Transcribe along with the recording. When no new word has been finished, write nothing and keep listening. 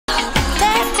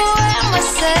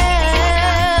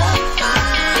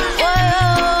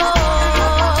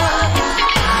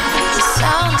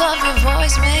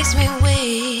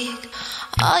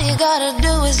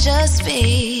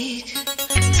speak.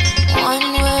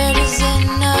 One word is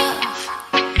enough,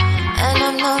 and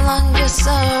I'm no longer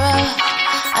so rough.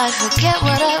 I forget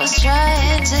what I was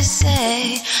trying to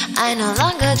say. I no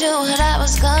longer do what I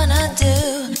was gonna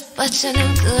do, but you're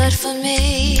no good for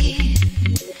me.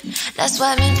 That's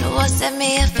why me know what set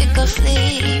me if it go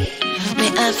flee. Me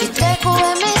have to take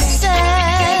away me say.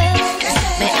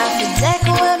 Me have to take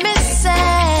away me say.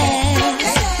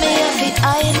 Me have to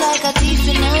hide like a thief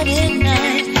in the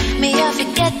night. Me have to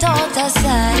get out of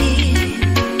sight.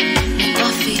 Me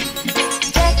have to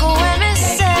take away me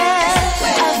say.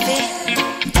 Have to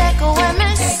take away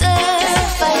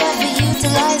myself. I have to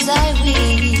utilize I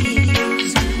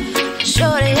wings.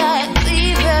 Surely I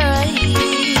leave her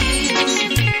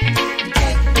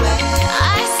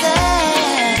I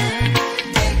said,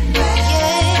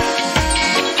 yeah,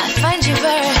 I find you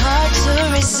very hard to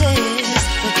resist.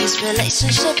 With this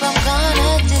relationship I'm gonna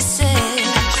desist.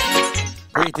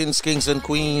 Greetings, kings and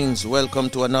queens. Welcome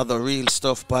to another Real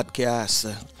Stuff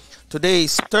podcast. Today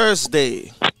is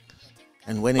Thursday.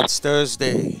 And when it's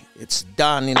Thursday, it's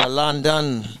Don in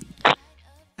London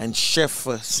and Chef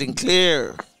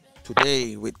Sinclair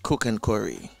today with Cook and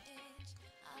Curry.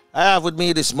 I have with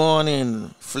me this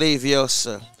morning Flavius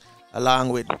along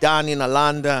with Dan in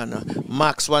London.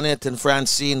 Max Wanette and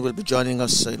Francine will be joining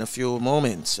us in a few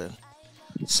moments.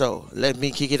 So let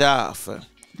me kick it off.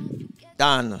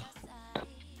 Dan,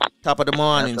 top of the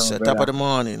morning, sir. Top of the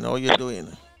morning. How you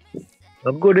doing?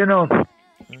 I'm good enough.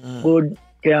 Good.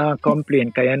 Can't complain,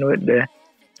 because you know the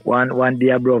one day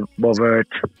above earth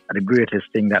are the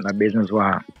greatest thing that my business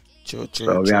was. So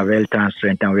we have health and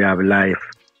strength and we have life.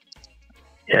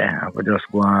 Yeah, I would just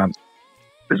go and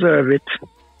preserve it.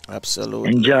 Absolutely.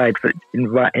 Enjoy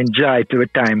it till the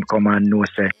time come and know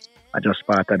say I just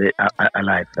part of the a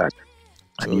life that.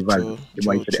 And the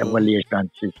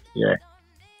evaluation shift. Yeah.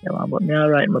 Yeah, man, but me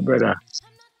alright, my brother.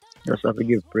 Just have to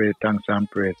give praise, thanks and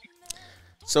praise.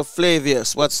 So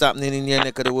Flavius, what's happening in your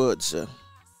neck of the woods, sir?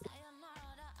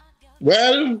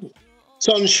 Well,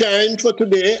 sunshine for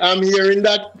today. I'm hearing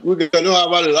that we're going to have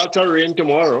a lot of rain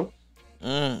tomorrow.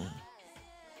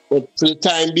 But for the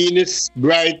time being, it's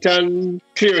bright and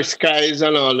clear skies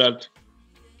and all that.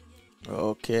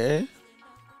 Okay.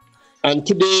 And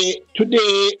today,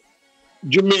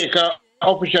 Jamaica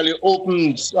officially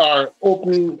open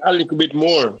a little bit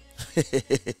more.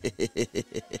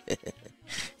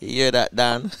 You hear that,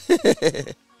 Dan?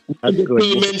 The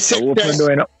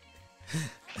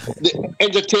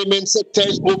entertainment sector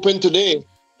is open today.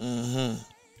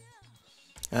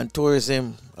 And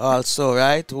tourism also,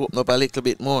 right? Open up a little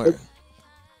bit more.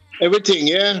 Everything,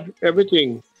 yeah,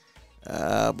 everything.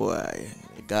 Ah, boy,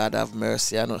 God have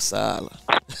mercy on us all.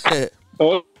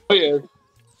 Oh, yeah.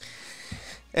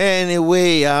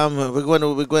 Anyway, we're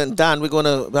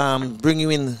gonna bring you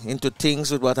into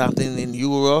things with what happened in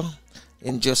Euro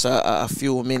in just a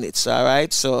few minutes. All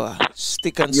right, so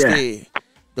stick and stay.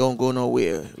 Don't go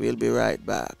nowhere. We'll be right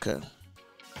back.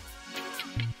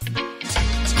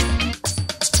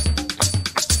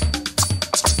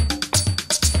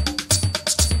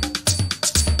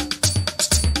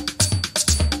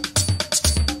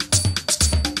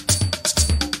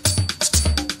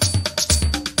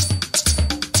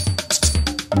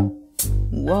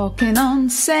 Walking on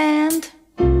sand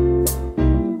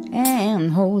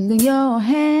and holding your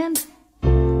hand,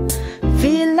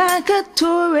 feel like a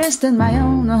tourist in my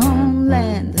own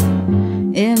homeland,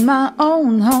 in my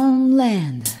own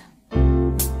homeland,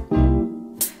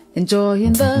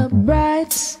 enjoying the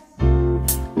bright,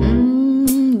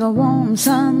 the warm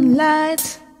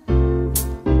sunlight.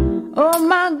 Oh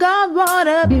my God, what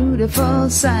a beautiful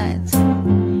sight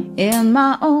in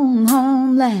my own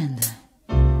homeland.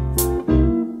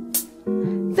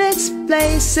 This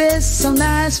place is so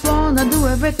nice, wanna do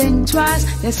everything twice.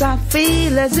 Yes, I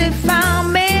feel as if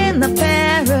I'm in a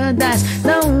paradise.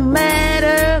 No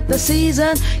matter the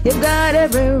season, you've got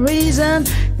every reason.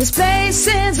 This place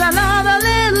is another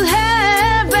little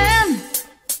heaven.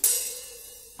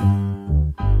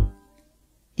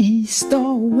 East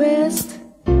or west,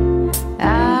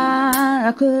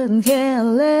 I couldn't care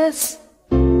less.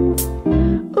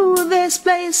 Ooh, this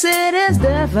place, it is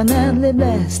definitely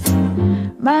blessed.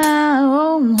 My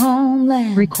own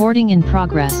homeland. Recording in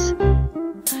progress.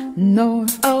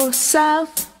 North or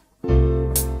south,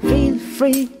 feel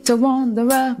free to wander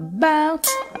about.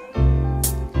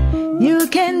 You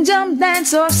can jump,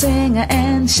 dance, or sing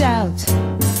and shout.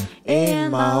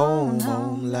 In my own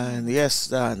homeland. Yes,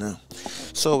 Dan.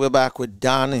 So we're back with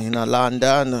Dan in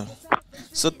London.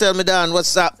 So tell me, Dan,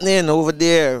 what's happening over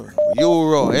there?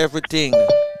 Euro, everything.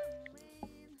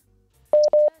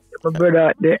 My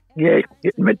brother, you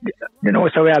know,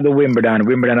 so we have the Wimbledon.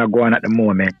 Wimbledon are going at the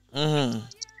moment. Mm-hmm.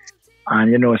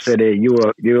 And, you know, so the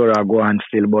Euro are going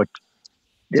still. But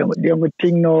the only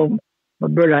thing now, my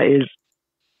brother, is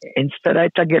instead of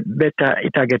it get better,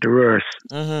 it get worse.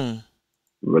 Mm-hmm.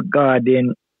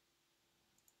 Regarding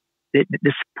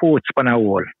the sports on a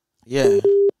whole. Yeah.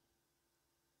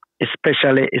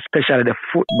 Especially the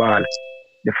football,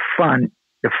 the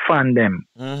fun them.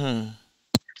 Mm-hmm.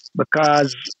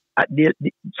 Because at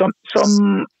some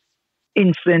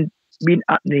incident been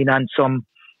happening and some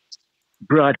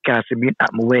broadcasting been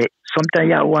happening where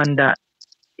sometimes I wonder,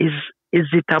 is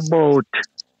it about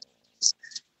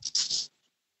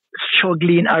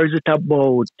struggling or is it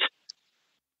about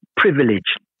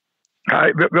privilege?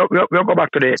 We'll go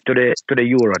back to the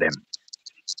Euro then.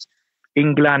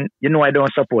 England, you know, I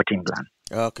don't support England.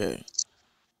 Okay.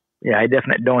 Yeah, I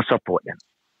definitely don't support them.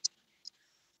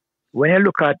 When you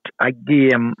look at a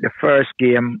game, the first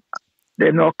game,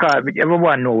 there's no call.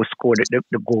 Everyone knows who scored the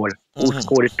goal, who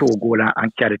scored the 2 goal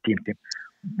and carried the team.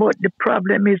 But the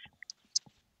problem is,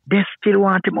 they still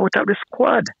want him out of the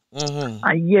squad.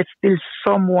 And yet still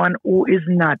someone who is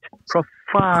not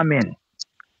performing,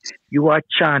 you are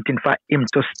chanting for him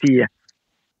to stay.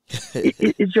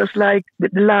 It's just like the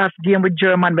last game with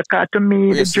Germany, because to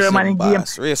me, the Germany game,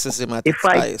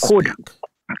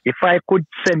 if I could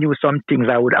send you some things,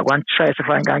 I would. I want to try if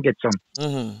I can get some.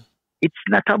 It's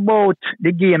not about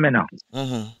the game, you know.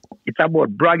 It's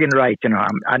about bragging right, you know.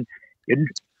 And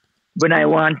when I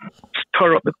want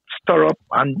stir up,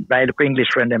 and I look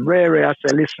English friend them, Ray, I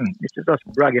say, listen, this is just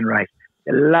bragging right.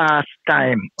 The last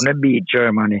time when I beat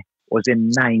Germany was in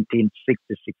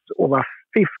 1966, over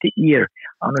 50 years.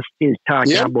 I'm still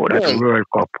talking about that World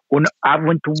Cup. I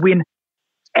want to win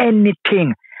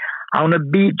anything. I want to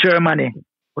beat Germany. I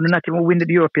want to not even win the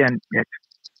European yet.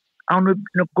 I'm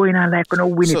not going on like going to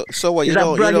win it. So what, you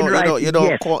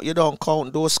don't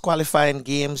count those qualifying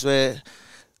games where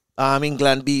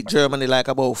England beat Germany like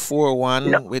about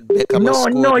 4-1 with Beckham.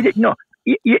 No.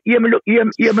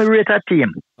 You may rate a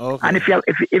team. Okay. And if you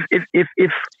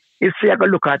go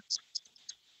look at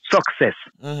success,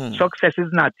 success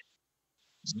is not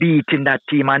beating that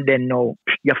team and then no,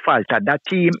 you falter. That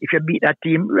team, if you beat that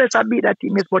team, rest of beat that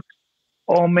team is but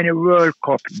how many World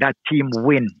Cup that team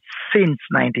win since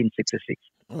 1966?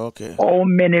 Okay. How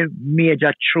many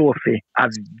major trophy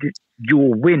have you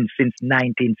win since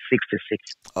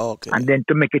 1966? Okay. And then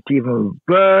to make it even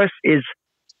worse is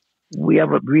we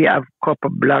have a couple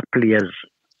black players,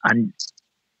 and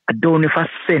I don't know if I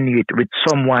send you it with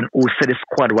someone who said the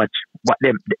squad what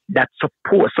them that's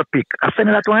supposed to pick. I send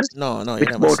you that one? No.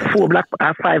 It's about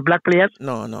 5 black players.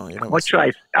 No. You never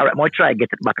try. All right, try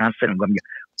get it back and send them.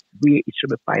 It should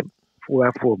be 5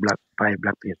 black players.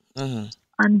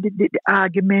 And the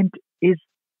argument is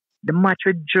the match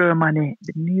with Germany,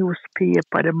 the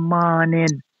newspaper, the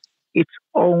morning, it's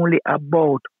only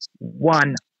about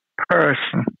one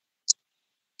person.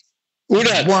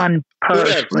 One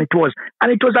person it was.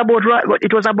 And it was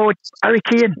about Harry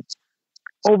Kane.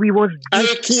 Oh, he was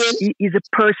he is a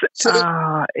person. So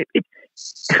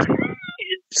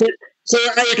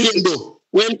Harry Kane do?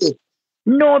 When do?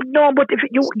 No, but if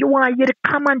you want to hear the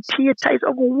commentator is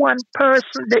of one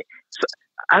person.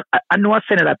 I know I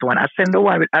sent that one. I sent the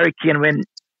one with Harry Kane when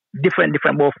different,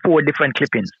 about 4 different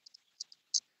clippings.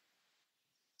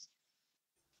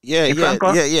 Yeah.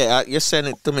 You send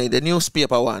it to me, the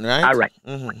newspaper one, right? All right.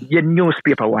 The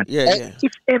newspaper one. Yeah.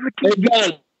 It's everything.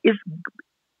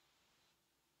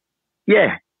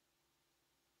 Yeah.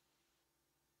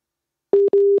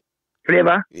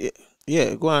 Flavor?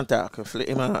 Yeah, go on talk. Please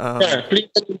to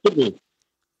me.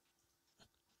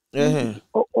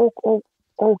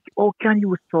 How can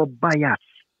you so biased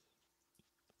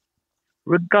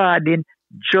regarding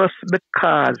just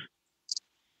because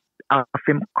of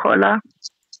him color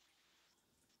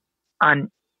and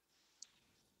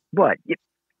what?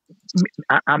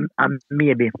 I'm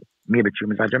maybe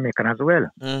Jim is a Jamaican as well.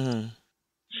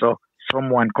 So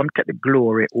someone come take the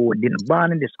glory who didn't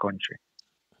born in this country.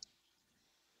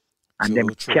 And them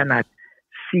cannot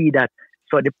see that.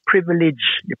 So the privilege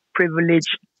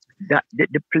that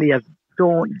the players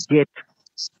don't get,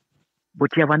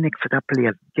 but you have a next set of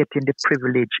players getting the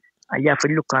privilege. And you have to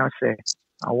look and say,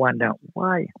 I wonder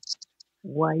why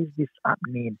is this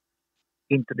happening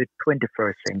into the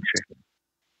 21st century?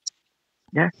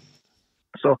 Yeah.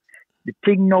 So the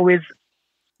thing now is,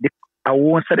 I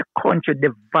won't say the country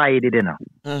divided, you know,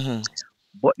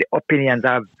 but the opinions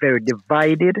are very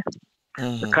divided.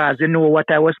 Because you know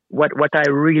what I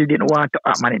really didn't want to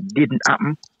happen, and it didn't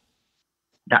happen.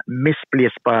 That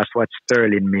misplaced pass what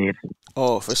Sterling made.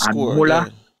 Oh, for score. And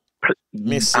Muller,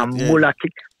 miss and it, Muller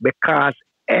kick because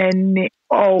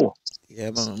anyhow.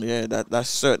 Yeah, man. Yeah, that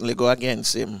certainly go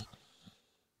against him.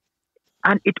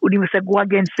 And it wouldn't even say go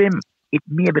against him. It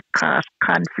may be cause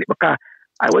conflict because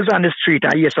I was on the street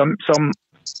and hear some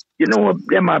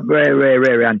them are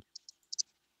very and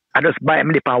I just buy them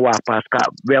lip and walk past car.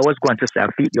 Where I was going to say I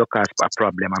feel your car's a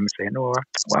problem. I'm saying no,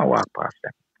 I walk past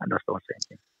them. I just don't say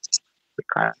anything.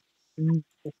 Because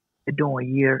you don't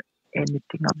hear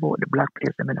anything about the black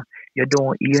players. You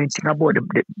don't hear anything about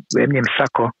the name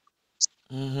Saka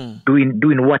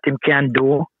doing what him can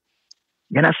do.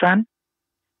 You understand?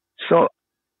 So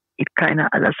it kind of,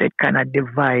 as I said, kind of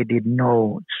divided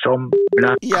now. Some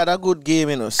black. He had a good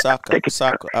game, Saka.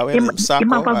 I him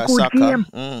have a good game.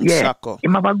 Yeah, Saka.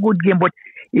 Him have a good game. But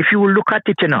if you look at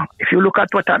it, if you look at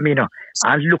what I mean,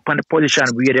 and look on the position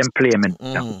where them play,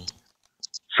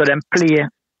 so them play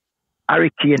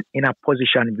Harry Kane in a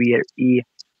position where he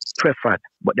preferred,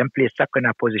 but them play Saka in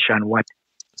a position what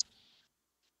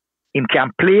him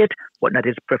can play it, but not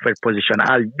his preferred position.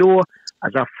 Although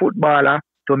as a footballer,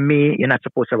 to me, you're not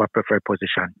supposed to have a preferred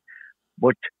position.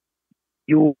 But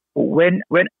you, when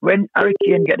Harry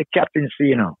Kane get the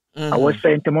captaincy, I was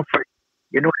saying to my friend,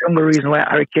 the only reason why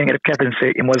Harry Kane get the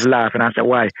captaincy, he was laughing. I said,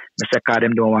 why? Mr.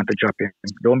 Cardem don't want to drop him.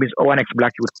 Don't be our next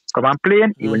black youth come and play,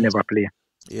 he will never play.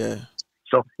 Yeah.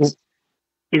 So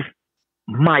it's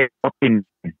my opinion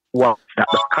was that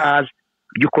because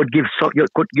you could give you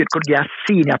could get a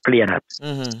senior player that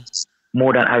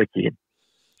more than Harry Kane.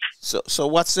 So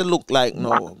what's it look like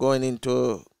now going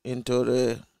into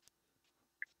the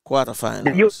quarterfinals?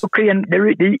 The Ukraine,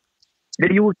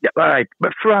 the youth, all right.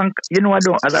 But Frank, I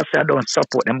don't, as I said, I don't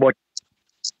support them. But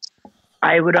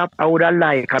I would have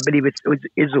liked, I believe it's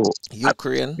Izzo.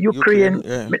 Ukraine.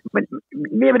 Yeah.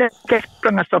 Maybe that gets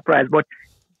a surprise, but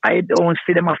I don't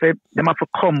see them have to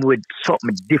come with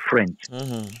something different.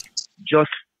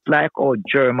 Just like how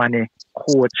Germany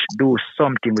coach do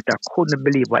something which I couldn't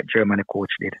believe what Germany coach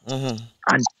did.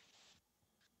 And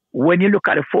when you look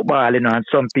at the football, and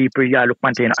some people look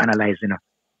and analyze,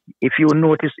 if you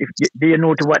notice, do you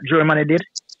notice what Germany did?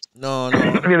 No.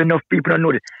 Maybe enough people don't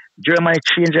notice. Germany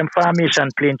changed them formation,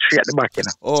 playing three at the back,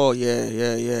 Oh yeah.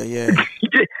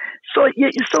 So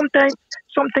sometimes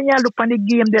you look on the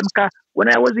game, them. Cause when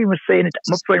I was even saying it,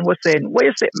 my friend was saying, "What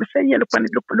you say?" I say, "Yeah, look on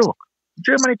it, look.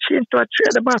 Germany changed to a three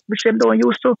at the back, which them don't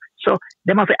used to. So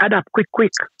them have to adapt quick.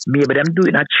 Maybe them do it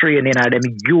in a training, or them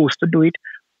used to do it.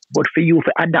 But for you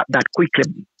to adapt that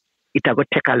quickly, it will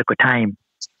take a little time."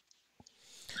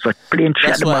 So playing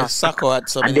three at the back. That's why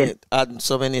Saka had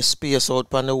so many space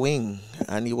out on the wing,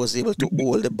 and he was able to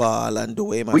hold the ball and do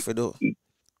what he must do.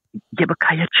 Yeah,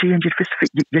 because you change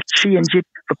it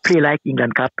to play like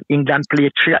England. England play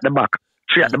three at the back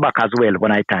as well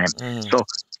one at a time. So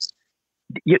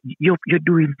you're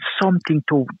doing something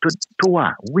to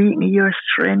weaken your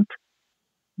strength,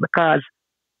 because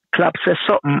Klopp says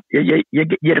something. You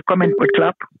get the comment with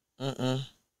Klopp, and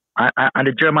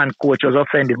the German coach was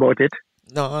offended about it.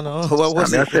 No. What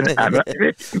was it?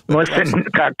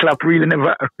 Klopp really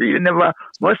never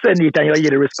must send it, and you hear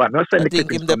the response. I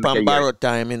think him the borrowed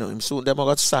time, him soon. Them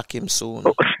got sack him soon.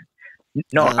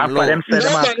 No, after them said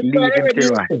them have leave him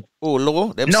till right. Oh,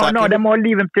 low? Them all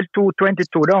leave him till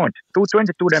 2:22, don't?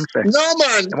 2:22 them say. No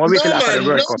man. Them all wait till after the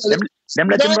World Cup. Them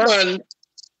let him go. Man.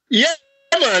 Yeah,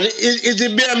 man. Is the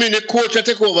Bayern Munich coach to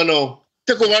take over now?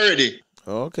 Take over already.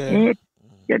 Okay.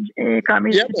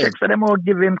 Check so them all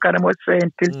give him, because them was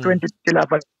saying till 20 till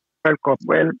after World Cup.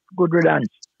 Well, good riddance.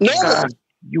 No man.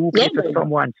 You play to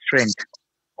someone's strength.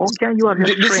 How can you have your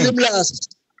strength?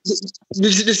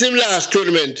 This is the same last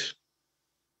tournament.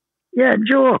 Yeah,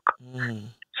 joke.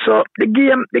 So the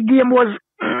game was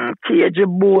cagey,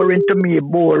 boring to me,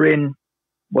 boring.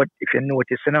 But if you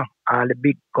notice, all the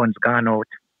big guns gone out.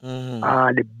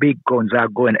 All the big guns are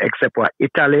going, except for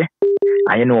Italy.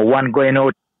 And one going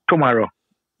out tomorrow.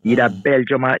 Either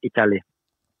Belgium or Italy.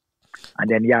 And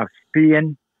then you have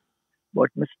Spain. But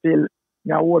me still,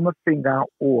 I hold my finger and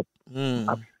hope.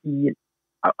 I feel,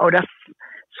 that's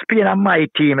Spain are my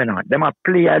team, Them are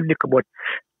play a little, but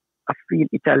I feel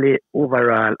Italy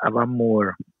overall have a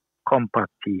more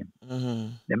compact team.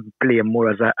 Them play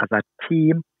more as a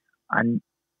team,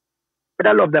 but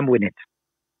I love them win it.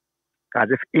 Because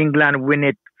if England win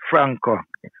it, Franco,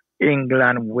 if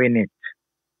England win it,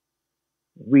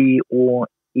 we won't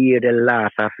hear the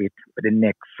last of it for the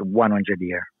next 100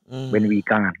 years when we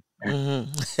can.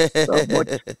 So,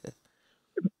 but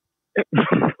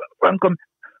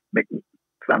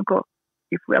Franco,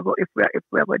 if we are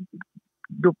going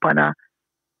do on a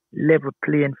level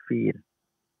playing field,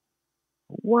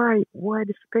 why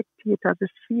the spectators, the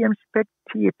same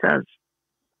spectators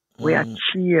We are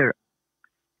cheer.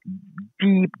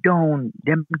 Deep down,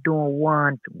 them don't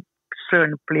want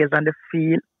certain players on the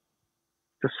field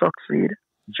to succeed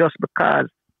just because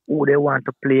who they want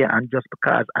to play and just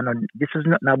because. And this is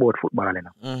not about football, you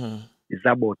know. It's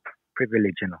about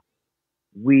privilege, you know.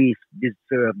 We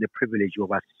deserve the privilege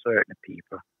over certain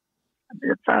people. And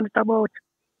that's all it's about.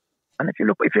 And if you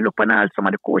look on all some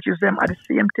of the coaches, them are the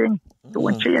same thing.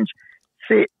 Don't change.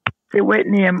 Say what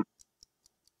name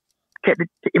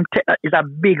is a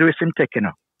big risk in taking, you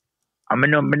know. I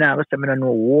don't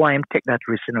know why him take that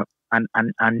risk, you know, and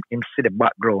him see the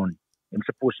background. I'm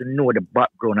supposed to know the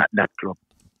background at that club.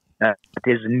 That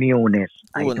is newness.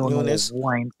 I don't know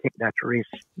why him take that risk.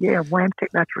 Yeah, why him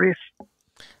take that risk?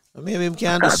 Maybe him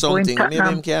can do something. Maybe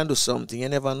him can do something. You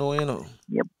never know, you know.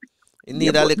 Yep. Maybe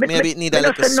it need a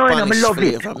little Spanish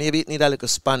flavor. Maybe it need a little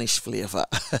Spanish flavor.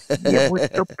 Yeah,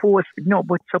 but suppose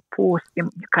him,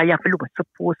 because you have to look,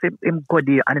 suppose him go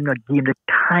there and him not give him the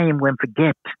time when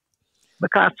forget.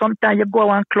 Because sometimes you go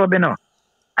one club, you know,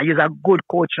 and you're a good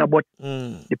coach, you know, but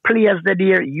the players that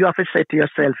there, you have to say to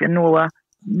yourself, you know what,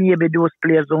 maybe those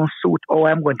players don't suit how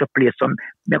I'm going to play. So I'm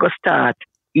going to start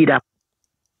either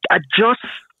adjust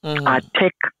or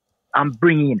take and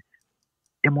bring in.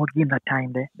 They won't give him the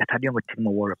time there. That's the only thing I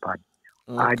worry about.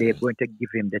 Are they going to give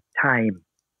him the time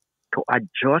to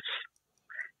adjust,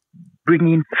 bring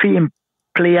in film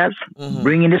players,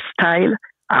 bring in the style?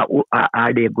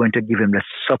 Are they going to give him the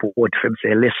support for him?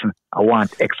 Say, listen, I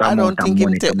want X amount of money to buy. I don't think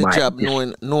him take the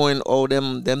job knowing how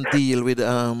them deal with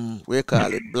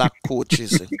black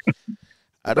coaches.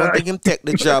 I don't think him take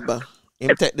the job.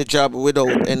 Him take the job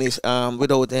without any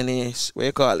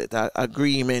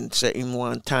agreement. Say him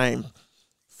one time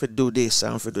for do this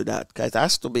and for do that. Because it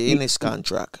has to be in his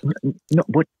contract. No,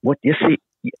 but you see,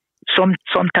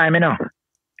 sometime, you know,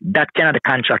 that kind of the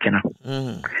contract, you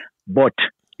know. But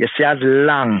you see, as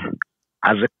long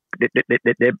as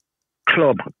the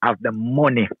club have the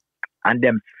money and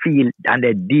them feel and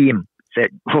they deem, say,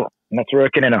 oh, not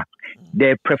working, you know,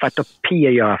 they prefer to pay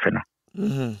you off, you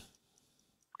know.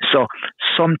 So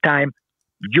sometimes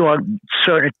you're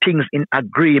certain things in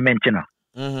agreement, you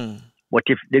know. But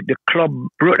if the club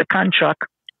broke the contract,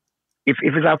 if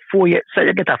it's a 4 year, so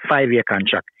you get a 5 year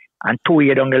contract, and 2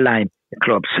 years down the line, the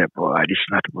club said, boy, this is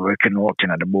not working out, you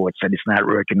know, the board said it's not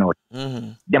working out.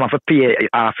 They have to pay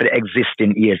for the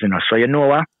existing years, you know. So you know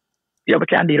what? You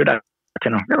can't deal with that,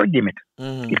 you know. They will give it.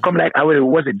 It come like,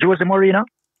 was it Jose Mourinho?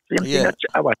 Same thing that,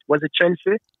 was it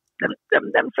Chelsea?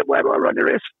 Them said, boy, we'll run the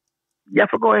race. You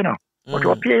have to go, you know. But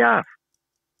we'll pay you off.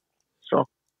 So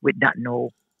with that now,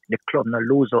 the club no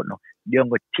lose out now. The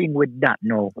only thing with that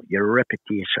now, your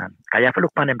reputation. Because you have to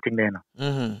look on them thing there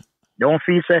now. Don't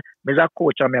feel say, me as a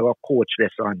coach, I'm a coach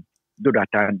this and do that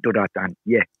and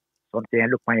yeah. Something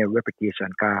look on your reputation.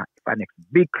 Because if a next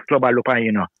big club I look on,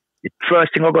 you know, the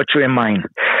first thing I go through in mind,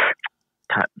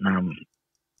 Tottenham,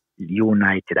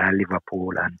 United and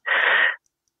Liverpool and,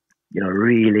 you know,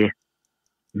 really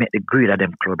make the greed of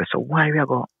them clubs. So why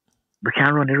we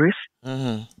can't run the risk?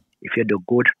 If you do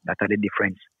good, that's the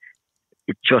difference.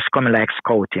 It's just coming like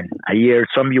scouting. I hear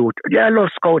some youth, I love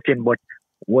scouting, but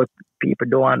what people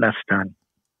don't understand,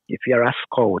 if you're a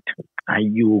scout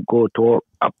and you go to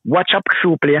watch a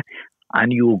shoe player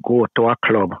and you go to a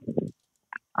club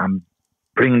and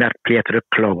bring that player to the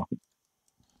club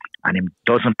and he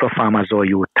doesn't perform as though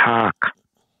you talk,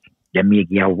 they may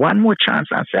give you one more chance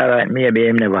and say, all right, maybe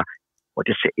him never. But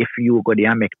you say, if you go there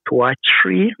and make 2 or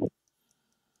 3,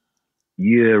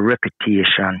 your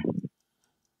reputation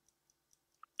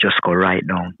just go right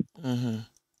down.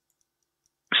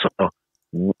 So,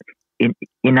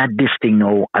 in a this thing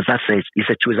now, as I said, it's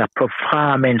a choose a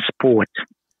performance sport.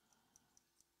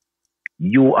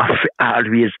 You are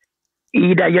always,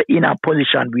 either you're in a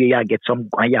position where you get some,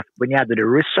 when you do the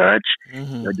research,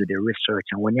 you do the research.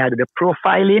 And when you do the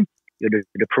profiling, you do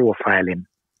the profiling.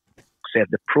 So if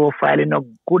the profiling not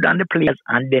good on the players,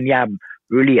 and then you have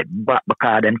relate back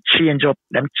because them change up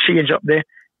the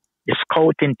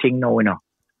scouting thing now, you know.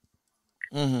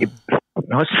 If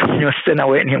no send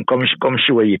away him come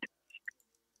show it.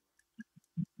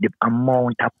 The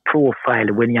amount of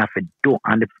profile when you have to do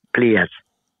on the players,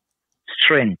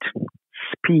 strength,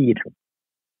 speed,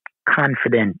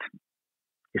 confidence,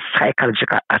 the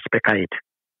psychological aspect of it,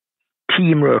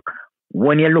 teamwork.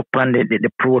 When you look on the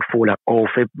portfolio of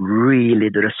it, really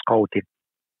do the scouting,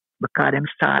 because them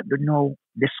start to know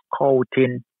the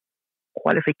scouting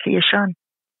qualification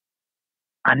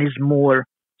and is more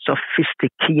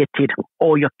sophisticated,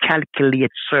 or you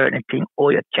calculate certain things,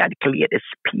 or you calculate the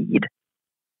speed.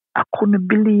 I couldn't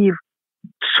believe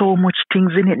so much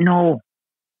things in it now.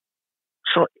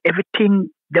 So everything,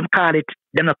 them call it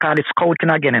them not call it scouting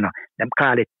again, you know. Them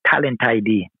call it talent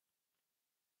ID.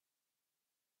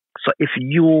 So if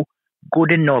you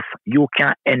good enough, you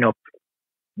can end up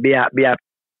be a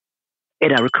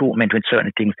head of recruitment with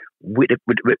certain things with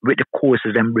the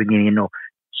courses them bringing, you know.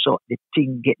 So the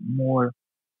thing get more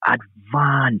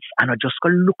advanced. And I just go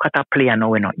look at a player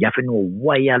now, you know. You have to know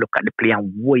why you look at the player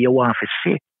and what you want to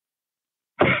say.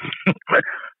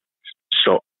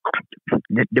 So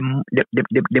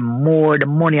the more the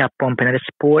money are pumping in the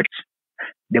sports,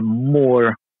 the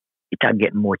more it'll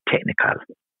get more technical.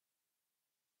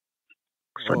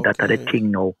 So that's the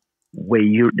thing now where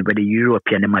the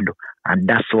European them do. And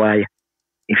that's why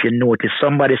if you notice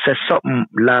somebody said something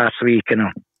last week, you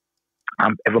know,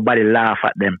 and everybody laugh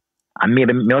at them. And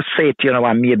maybe I'll say it, you know,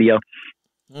 and maybe you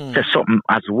say something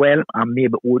as well, and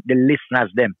maybe the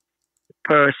listeners them. The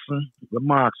person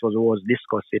remarks was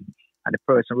discussing, and the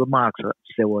person remarks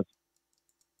was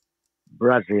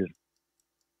Brazil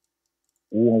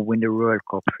won't win the World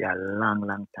Cup for a long,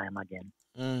 long time again.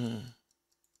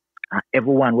 And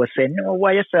everyone was saying, no,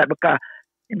 why you say that? Because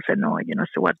him said, no, you know,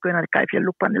 so what's going on? If you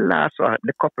look on the last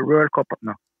the Cup, World Cup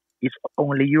now, it's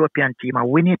only European team and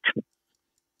win it.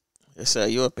 Yes, sir,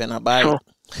 European buy so,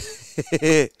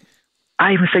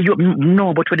 I even say,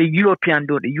 no, but what the European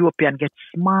do, the European get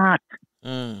smart.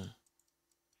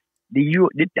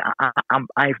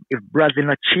 If Brazil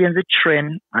not change the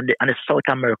trend and the South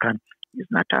American,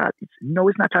 it's not all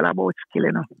about skill,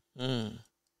 you know.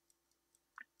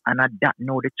 And at that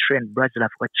now the trend Brazil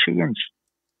have got change.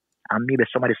 And maybe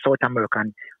some of the South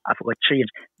American have got change.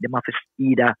 They have to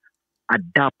either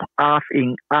adapt half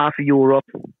Europe,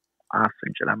 half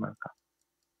Central America.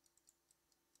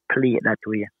 Play it that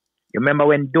way. You remember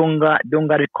when Dunga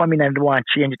did come in and want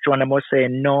to change it to one, them was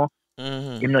saying no,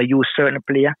 you know, use certain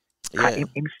player. Yeah. Him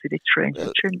see the trend. Well,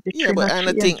 the yeah, trend but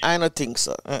I don't think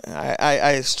so.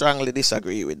 I strongly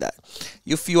disagree with that.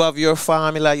 If you have your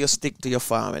formula, you stick to your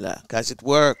formula because it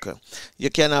works. You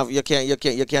can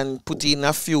put in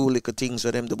a few little things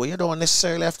with them, but you don't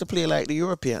necessarily have to play like the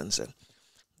Europeans.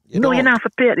 You don't have to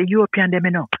play like the European them,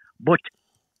 you know. But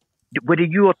with the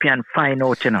European find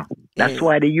out, you know. That's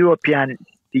why the European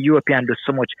do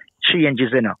so much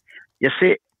changes, you know. You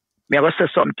see. I will say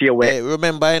something to you. Hey,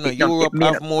 remember, you know, Europe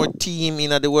have more team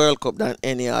in the World Cup than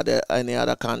any other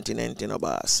continent, you know,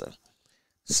 boss.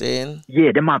 Saying?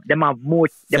 Yeah, them have more.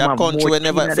 Them have more team in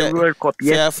the World Cup.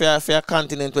 For a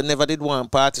continent we never did want to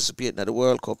participate in the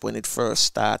World Cup when it first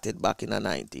started back in the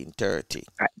 1930.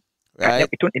 Right?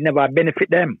 It never benefit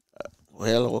them.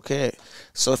 Well, okay.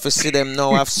 So if you see them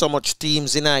now have so much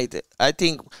teams united, I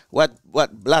think what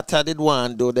Blatter did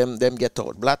want to do, them get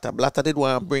out. Blatter did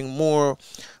want to bring more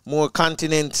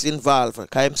continents involved.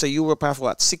 Because say Europe have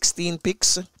 16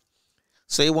 picks.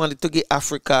 So he wanted to get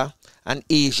Africa and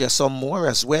Asia some more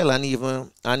as well, and even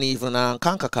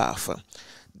CONCACAF.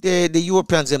 The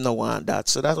Europeans them not want that.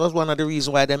 So that was one of the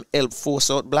reasons why them helped force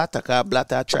out Blatter, because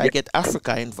Blatter try to get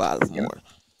Africa involved more.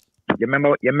 You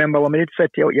remember when we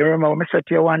said to you? You remember when we said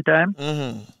to you one time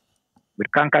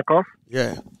with CONCACAF?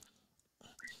 Yeah.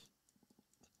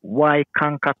 Why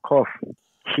CONCACAF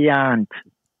can't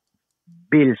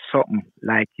build something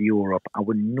like Europe? I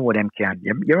would know them can't.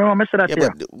 You remember when I said that? Yeah,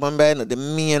 but remember the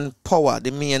main power,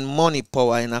 the main money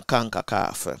power in a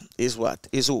CONCACAF is what?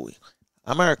 Is who?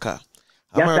 America.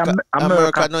 Yes,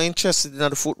 America not interested in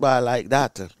the football like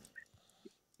that.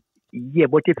 Yeah,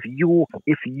 but if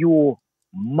you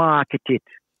market it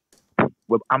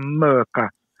with America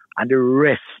and the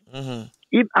rest.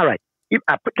 If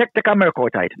take America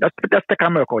out tight. Let's take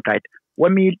America out tight.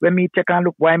 When me take a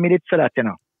look why me did say that, you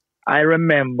know.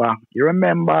 You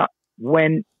remember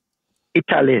when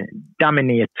Italy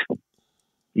dominated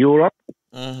Europe?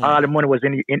 All the money was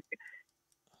in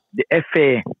the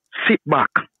FA sit back.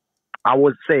 I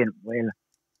was saying, well,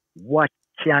 what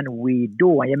can we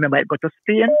do? And you remember it got to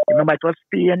Spain? You remember it was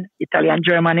Spain, Italy, and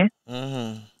Germany?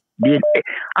 The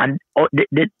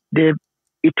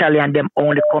Italian them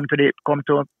only come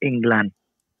to England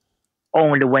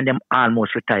only when them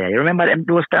almost retire. You remember them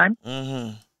those times?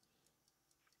 And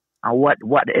what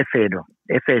the FA do?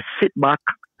 The FA sit back,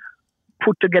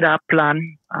 put together a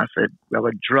plan, and said we have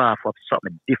a draft up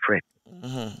something different.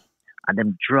 And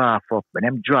them draft up. When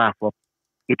them draft up,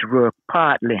 it work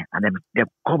partly, and then they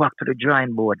go back to the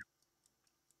drawing board,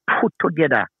 put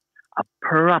together a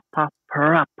proper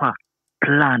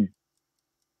plan.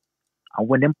 And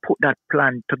when they put that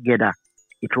plan together,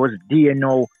 it was there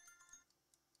now.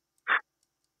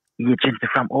 Agents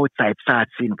from outside start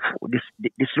seeing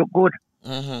this look good.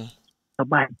 So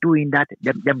by doing that,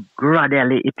 them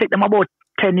gradually, it took them about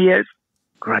 10 years,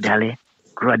 gradually,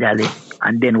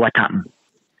 and then what happened?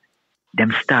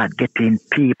 them start getting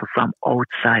people from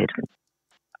outside.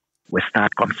 We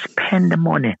start come spend the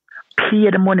money, pay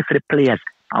the money for the players.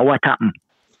 And what happened?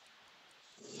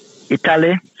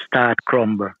 Italy start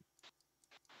crumble.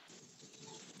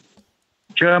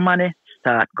 Germany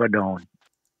start go down.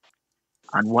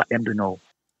 And what them do now?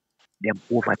 Them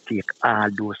overtake all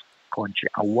those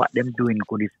countries. And what them doing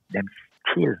good is them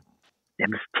still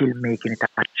making it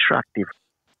attractive.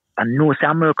 And no, say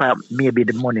America may be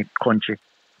the money country,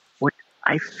 but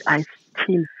I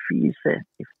still feel say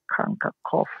if Conquer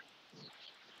Cuff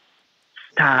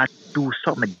start do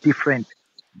something different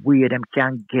where them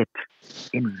can get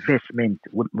investment.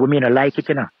 We may not like it,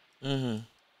 you know. Mm-hmm.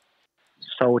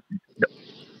 So the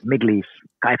Middle East,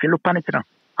 if you look on it, you know,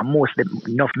 and most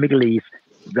enough Middle East,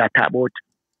 we are talking about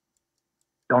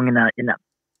down in a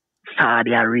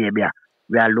Saudi Arabia,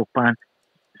 we are looking on,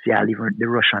 see, even the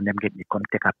Russian them get come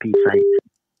take a piece of it.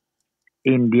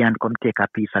 Indian come take a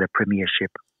piece of the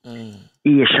Premiership.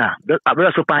 Asia, we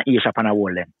also on Asia on a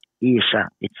whole then. Asia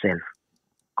itself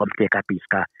come take a piece.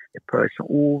 Cause the person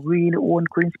who really own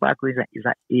Queen's Park is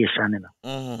an Asian, you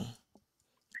know.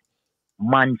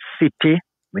 Man City,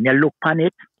 when you look on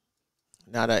it,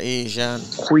 not an Asian.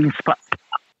 Queen's Park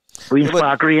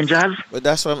Rangers. But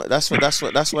that's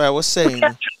why I was saying.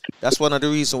 That's one of the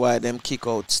reasons why them kick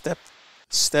out Step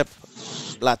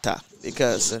Blatter,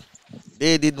 because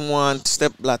they didn't want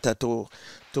Step Blatter to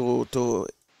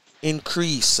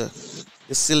increase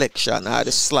the selection or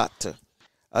the slot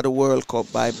of the World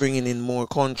Cup by bringing in more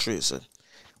countries,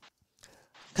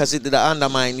 because it did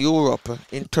undermine Europe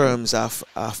in terms of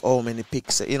how many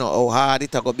picks, you know, how hard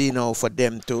it will be now for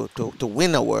them to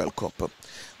win a World Cup.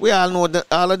 We all know that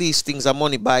all of these things are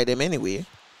money by them anyway.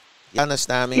 You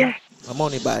understand me? Yeah.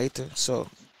 Money by it. So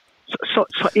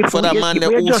if for that man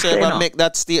that whosoever make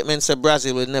that statement say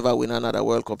Brazil will never win another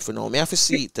World Cup for now, me have to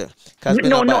see it.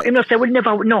 No, him not say we'll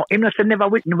never win,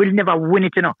 we'll never win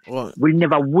it, you know. What? We'll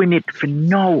never win it for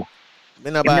now.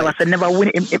 Him never say never win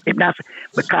it. Him that's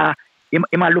because him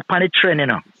look on the trend, you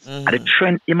know. And the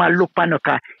trend him look on,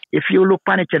 because if you look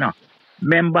on it, you know,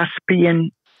 remember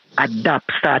Spain start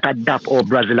adapt how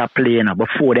Brazil are playing, you know,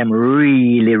 before them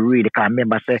really can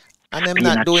remember say and them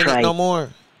not doing it no more.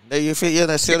 You feel, you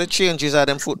know, see the changes of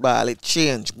them football, it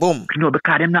changed. Boom. No,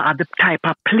 because them not have the type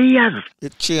of players.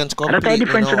 It changed completely. That's the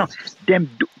difference, you know.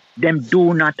 Them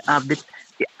do not have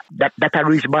that I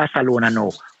reach Barcelona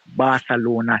now.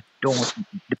 Barcelona don't.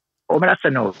 The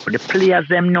players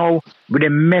them now with the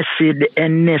Messi, the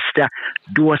Iniesta,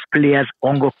 those players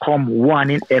only come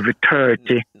one in every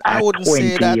 30 I wouldn't 20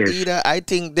 say that years. either. I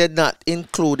think they're not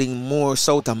including more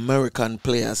South American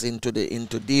players into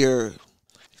their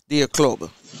club.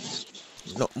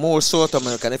 No, more South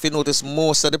American. If you notice,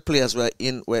 most of the players were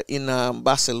in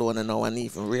Barcelona now and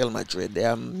even Real Madrid. They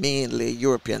are mainly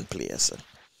European players.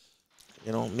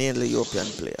 You know, mainly European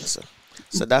players.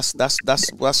 So that's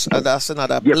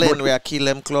another blend where I kill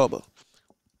them club.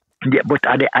 Yeah, but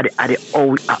are they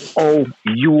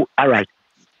you all right?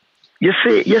 You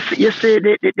say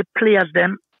the players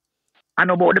them. I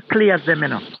know about the players them, you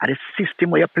know. Are the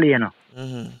system where you play, you know.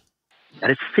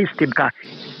 That is system, because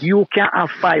you can have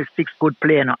 5, 6 good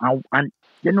players, and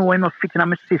you know when you fit in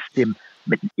a system,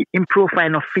 but in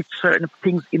profile you fit certain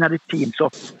things in the team. So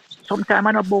sometimes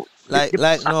I know about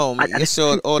you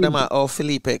saw all them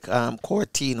Felipe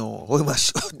Coutinho,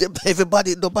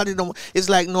 everybody, nobody no. It's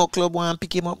like no club want to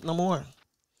pick him up no more.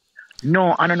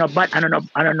 No, I don't know, but I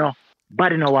don't know.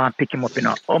 Body no want to pick him up, you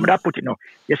know. That put it no.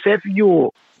 You say if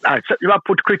you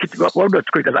put cricket, what does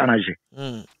cricket as energy?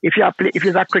 If you're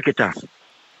a cricketer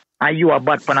and you are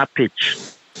bad on a pitch,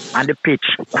 and the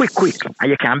pitch quick, and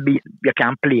you can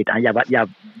play it, and you have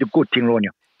the good thing around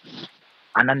you,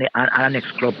 and then the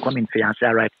next club come in for you and say,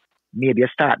 all right, maybe you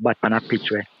start bad on a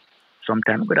pitch where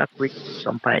sometimes go that quick,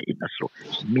 sometimes it's not slow.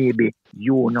 Maybe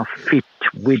you not fit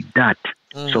with that.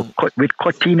 So with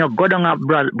Coutinho, go down a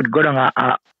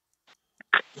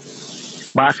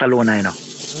Barcelona, you know.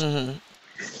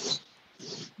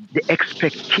 The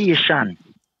expectation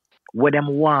what them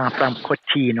want from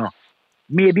Coutinho,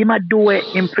 maybe might do it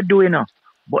him for doing it,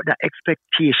 but the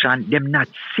expectation them not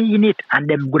seeing it, and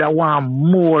them gonna want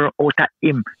more out of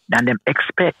him than them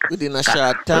expect. Within a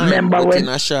short time. Within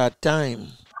a short time.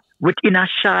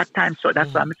 So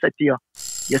that's what I said to you.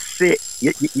 You say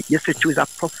choose a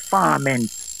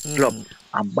performance club,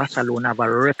 and Barcelona have a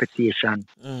reputation.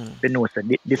 You know, so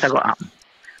this is going to happen.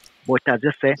 But as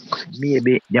you say,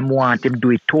 maybe them want him do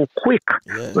it too quick.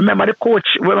 Yeah. Remember the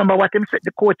coach? Remember what him said?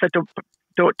 The coach said to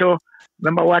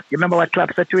remember what? You remember what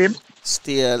Klopp said to him?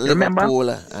 Stay Liverpool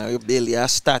and rebuild your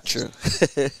stature.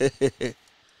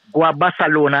 Go to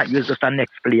Barcelona, you're just a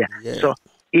next player. Yeah. So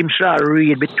him shall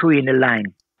read between the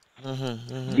lines.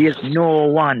 There's no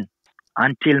one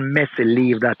until Messi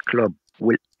leave that club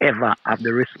will ever have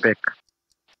the respect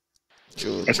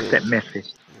except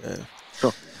Messi. Yeah.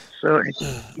 So you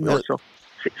know, so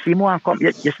see more come.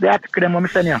 You see that them when I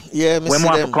send you? Yeah, when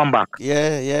more to come back.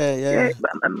 Yeah.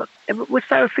 We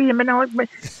start feeling me now. You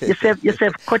say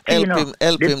Coutinho,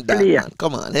 help him that, man.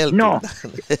 Come on, help him.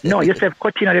 No, you say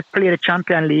Coutinho, they play the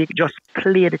Champions League. Just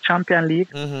play the Champions League.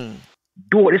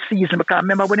 Do the season, because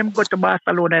remember when him go to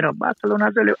Barcelona, you know, Barcelona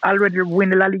has already win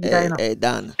the La Liga, you know. Hey,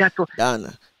 Dan,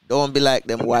 don't be like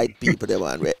them white people, they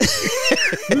want, right?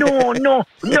 No.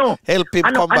 Help him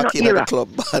come back in the club,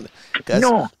 man. Because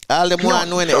all them want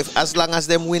to win it, as long as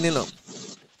them winning them.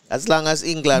 As long as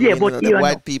England win, the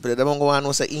white people, they don't want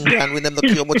to say England win them, not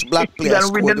care much black players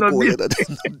score the goal.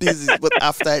 But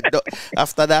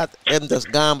after that, them just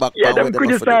gone back. Them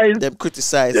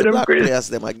criticize the black players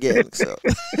them again. So,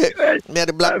 me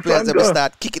the black players them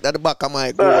start kicking at the back of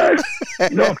my goal.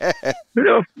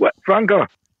 No, Franco.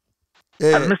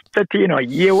 And Mr. Tino,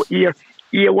 you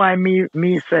why me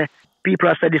say people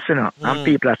are say this, you know, and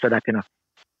people are say that, you know.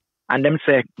 And them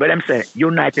say,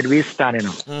 United we stand, you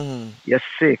know. You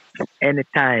see,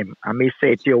 anytime, I may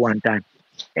say it to you one time,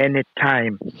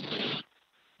 anytime,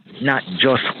 not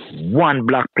just one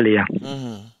black player,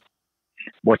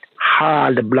 but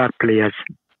all the black players,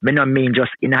 me not mean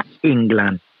just in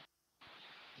England.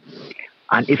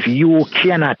 And if you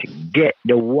cannot get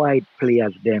the white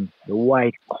players, the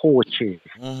white coaches,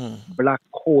 black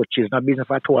coaches, not business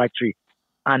for 2 or 3,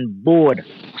 on board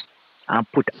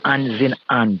and put hands in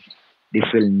hands, this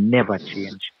will never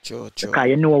change. Sure. Because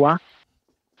you know what?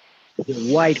 The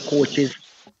white coaches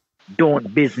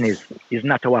don't business. It's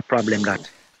not our problem, that.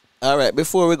 All right,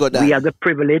 before we go down. We have the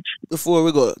privilege. Before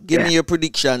we go, give me your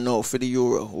prediction now for the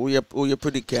Euro. Who you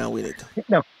predict can win it?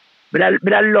 No. But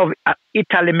I love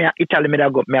Italy. Italy, me I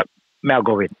go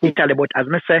with Italy. But as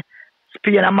me say,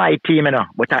 Spain are my team, you know.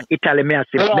 But Italy, me I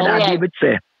say, I give it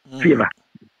say favor.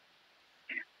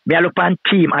 Me I look on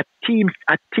team. A team.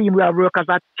 We work as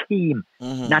a team,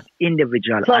 not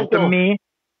individual. And to me,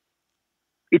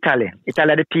 Italy,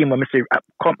 the team. When me say,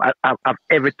 come have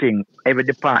everything, every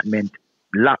department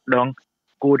locked down.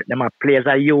 Good. Them are players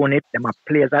a unit. Them are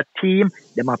players a team.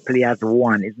 Them are players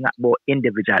one. It's not about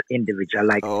individual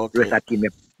like rest of team.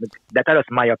 That's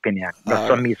just my opinion. That's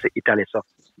for me, Italy. So,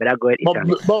 but I go with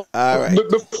Italy. All right.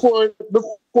 Before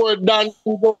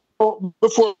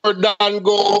Dan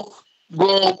go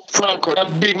Franco.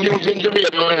 That's big news in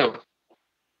Jamaica.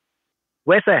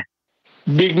 Where's that?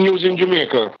 Big news in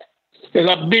Jamaica. There's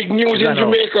a big news in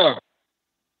Jamaica.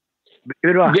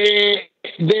 They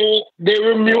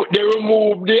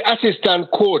removed the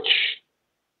assistant coach.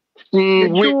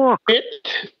 Wait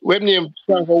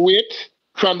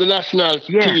from the national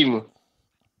team.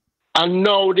 And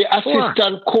now the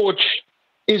assistant coach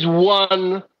is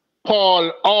one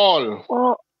Paul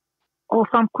All. Oh,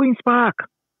 from Queen's Park.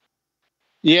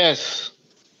 Yes.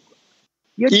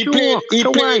 He played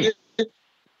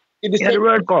in the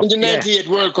World Cup. In the 98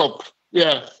 World Cup.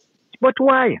 Yeah. But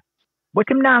why? But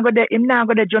him now go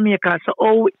to Jamaica.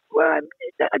 So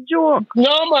it's a joke.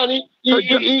 No, man,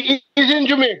 he's in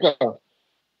Jamaica.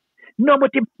 No,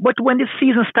 but when the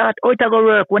season starts, how it go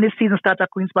work when the season starts at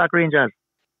Queen's Park Rangers?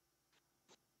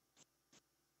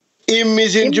 Him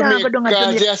is in Jamaica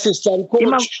as the assistant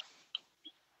coach.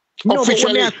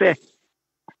 Officially.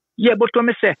 But when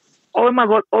I say, how am I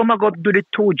go do the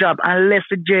 2 job unless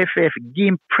the JFF give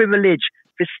him privilege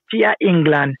to stay at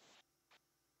England?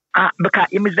 Because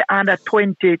he is the under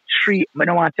 23. I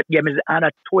don't want to give him the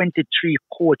under 23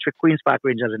 coach for Queen's Park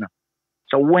Rangers, you know.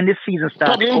 So when the season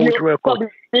starts, probably give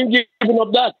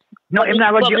up that. No, him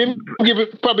not going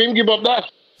probably give up that.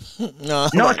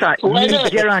 No, sir. He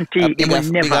guarantee he will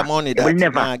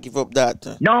never give up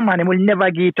that. No, man, he will never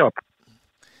give it up.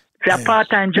 For a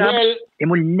part-time job, he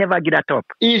will never give that up.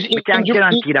 We can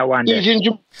guarantee that one day.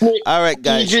 All right,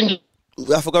 guys.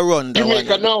 We have to go run.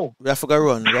 Jamaica now. We have to go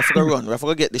run. We have to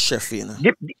go get the chef in.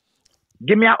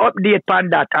 Give me an update on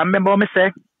that. I remember what I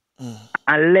say.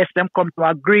 Unless them come to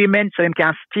agreement, so them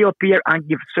can stay up here and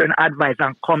give certain advice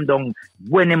and come down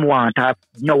when them want.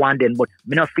 No one then. But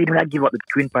me not feeling like give up the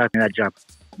Queen Park in that job.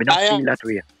 Me not feel that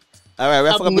way. All right, we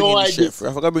have to bring in the chef. We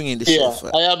have to bring in the chef.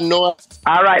 I have no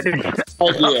All right, then.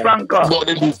 Franco.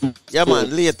 Yeah, man,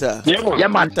 later. Yeah,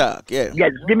 man. Talk, yeah.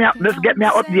 Yes, let's get me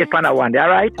an update on that one, all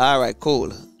right? All right,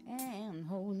 cool. And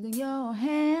holding your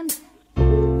hand,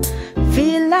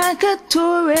 feel like a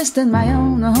tourist in my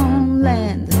own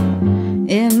homeland,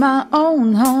 in my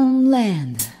own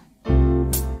homeland,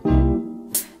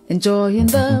 enjoying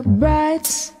the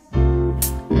bright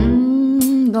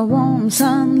in the warm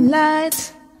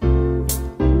sunlight.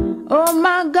 Oh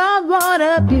my God, what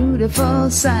a beautiful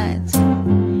sight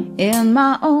in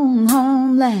my own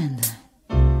homeland.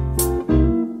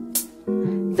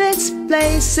 This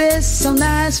place is so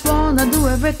nice, wanna do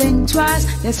everything twice.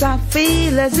 Yes, I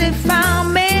feel as if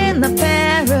I'm in a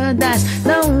paradise.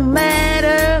 No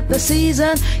matter the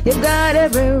season, you've got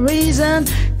every reason.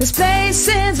 This place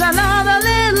is another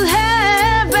little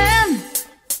heaven.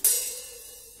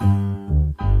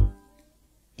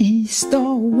 East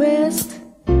or west,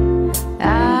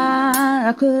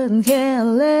 I couldn't care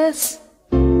less.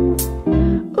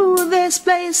 Ooh, this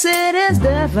place, it is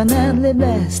definitely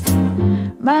blessed.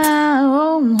 My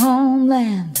own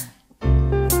homeland.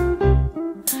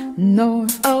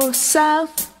 North or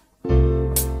south,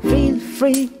 feel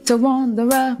free to wander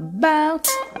about.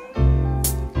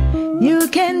 You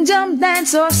can jump,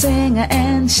 dance, or sing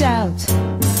and shout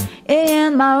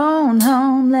in my own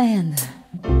homeland.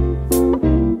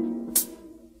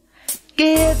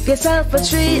 Give yourself a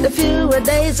treat, a few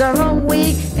days or a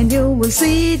week, and you will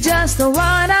see just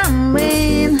what I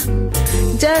mean.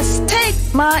 Just take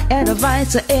my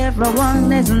advice,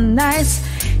 everyone is nice.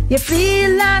 You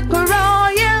feel like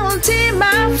royalty,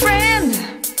 my friend.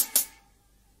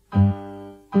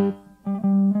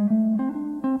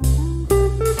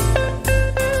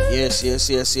 Yes.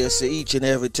 Each and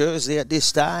every Thursday at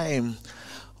this time,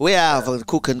 we have a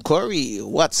cooking curry.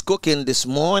 What's cooking this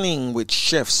morning with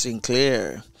Chef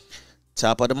Sinclair?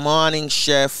 Top of the morning,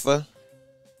 Chef. Top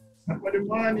of the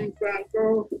morning,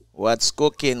 Franco. What's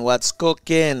cooking?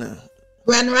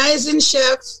 Grand Rising,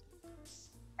 Chef.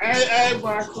 I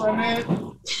back on it.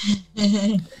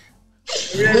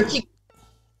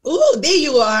 Oh, there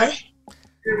you are.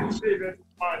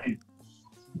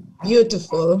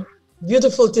 Beautiful.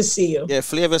 Beautiful to see you. Yeah,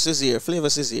 Flavors is here.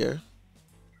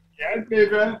 Yeah,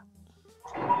 baby.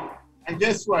 And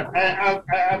guess what? I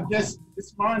have guests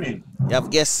this morning. You have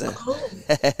guests, sir. Oh.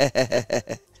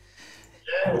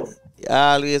 Yes. You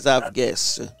always have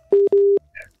guests.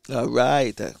 All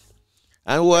right.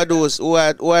 And who are those? Who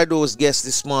are those guests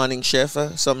this morning, Chef?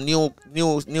 Some new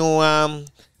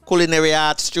culinary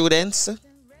arts students. We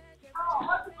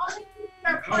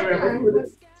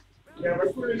have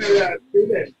a culinary arts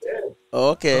student. Yes.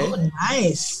 Okay. Oh,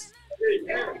 nice.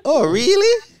 Oh,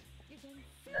 really?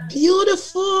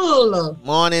 Beautiful.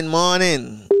 Morning.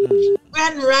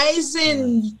 Grand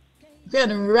Rising.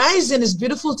 Grand Rising. It's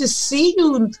beautiful to see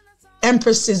you,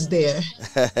 Empresses there.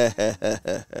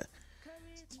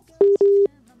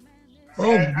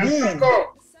 Oh,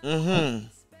 man.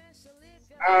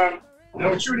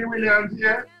 Now, Judy Williams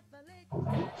here.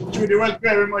 Judy was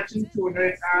very much in tune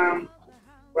with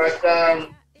but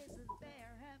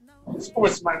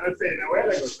sportsman was saying a while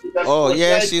ago. Oh,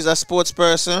 yes, she's a sports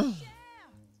person.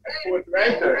 A sports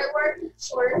writer.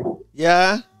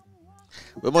 Yeah.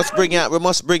 We must bring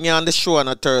you on the show on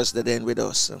a Thursday then with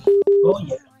us. Oh,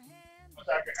 yeah. I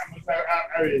must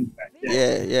arrange that.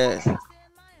 Yeah.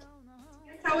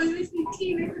 I was listening to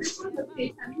you for the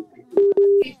conversation.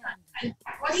 And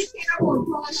what you say about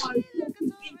going on to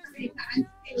information and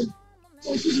still go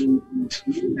to the movement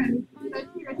because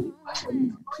here is how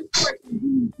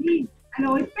important these and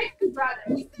how effective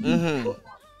rather.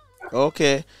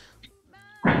 Okay.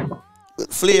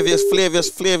 Flavius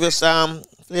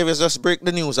just break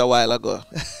the news a while ago.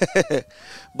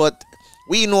 But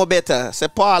we know better. Say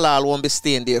Paul won't be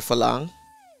staying there for long.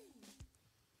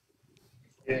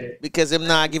 Yeah. Because him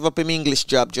not give up him English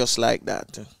job just like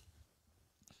that.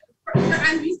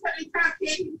 And we certainly can't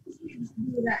pay him to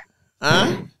do that. Huh?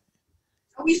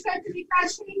 And we certainly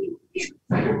can't pay him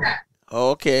to do that.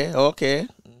 Okay.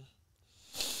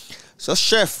 So,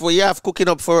 Chef, what you have cooking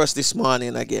up for us this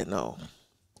morning again now?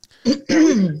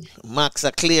 Max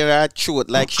a clear her throat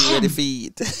like she ready for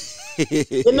eat.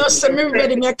 You know, so me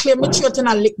ready me clear my throat and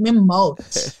I lick my mouth.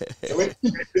 We're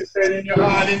sending you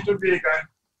all into vegan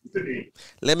today.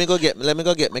 Let me go get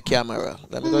my camera.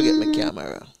 We're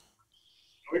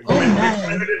coming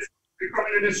with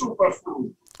the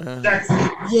superfood.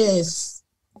 Jackfruit. Yes.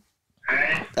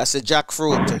 Right? That's a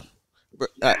jackfruit.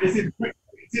 This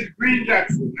is green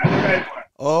jackfruit, not the right one.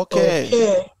 Okay.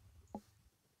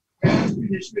 When I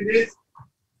finish with this,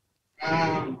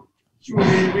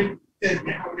 Julie will tell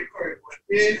me how the curry was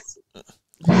tastes.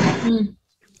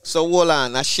 So hold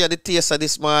on, I share the taste of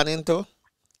this morning too.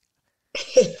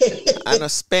 And a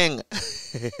speng.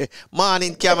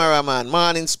 Morning cameraman,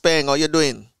 morning speng, how you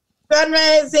doing? Grand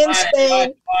Rising,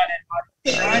 Spain.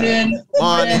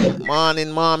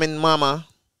 Morning, mama.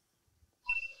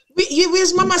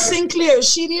 Where's Mama Sinclair? Is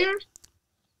she there?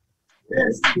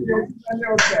 Yes, on the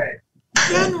outside.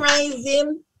 Grand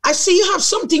Rising. I see you have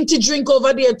something to drink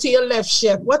over there to your left,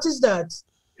 chef. What is that?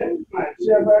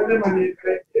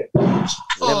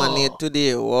 Lemonade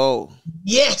today. Wow.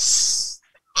 Yes.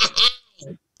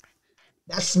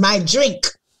 That's my drink.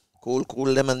 Cool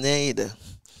lemonade.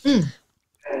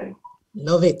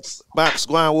 Love it. Max,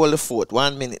 go and hold the fort.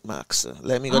 1 minute, Max.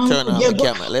 Let me go turn on the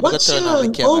camera. Let me go turn on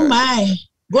the camera. Oh my.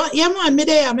 Go, yeah, man, me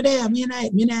there.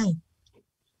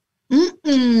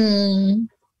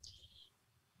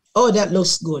 Oh, that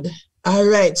looks good. All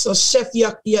right. So, chef,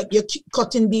 you're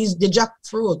cutting the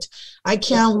jackfruit. I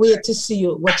can't wait to see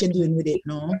what you're doing with it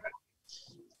now.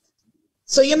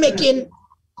 So you're making,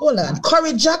 hold on,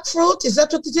 curry jackfruit. Is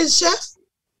that what it is, chef?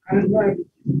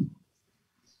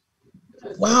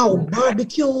 Wow,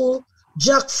 barbecue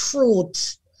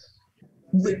jackfruit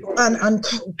and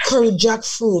curry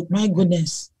jackfruit. My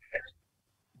goodness.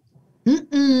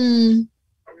 We're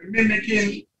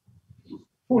mimicking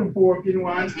pulled pork in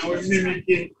one, and we're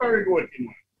mimicking curry goat in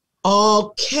one.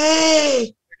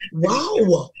 Okay.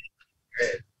 Wow.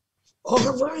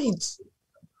 All right.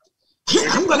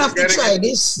 I'm gonna have to try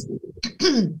this.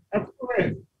 That's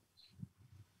correct.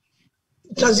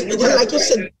 Because, like you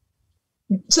said,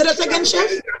 say that again, chef?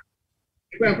 You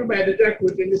can provide the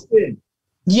jackfruit in the tin.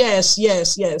 Yes.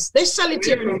 They sell it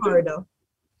here in Florida.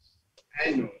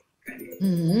 I know.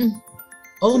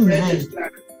 Oh man.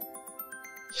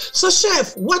 So,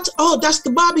 chef, what? Oh, that's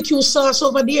the barbecue sauce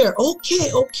over there.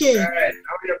 Okay. All right,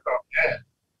 now you're talking.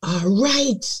 All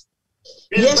right.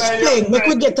 Yes, Peg, make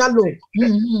we get a look.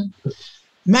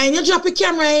 Man, you drop a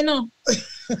camera, you know.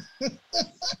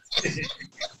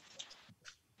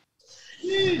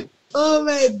 Oh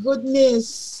my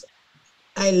goodness.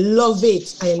 I love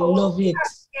it. I love it.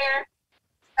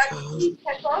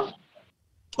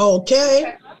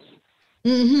 Okay.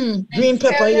 Green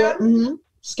pepper here.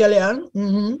 Scallion.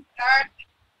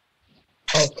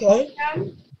 Okay.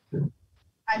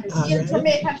 And the green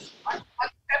tomato, hot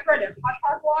pepper, the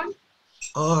hot one.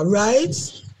 All right.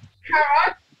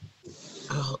 Carrot.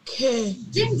 Okay.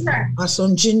 Ginger.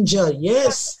 Some ginger,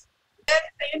 yes.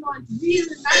 Really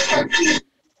nice.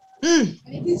 And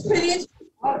it is pretty.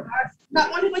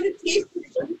 Not only when it tastes good,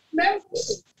 but it smells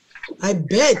good. I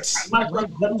bet. My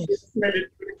goodness.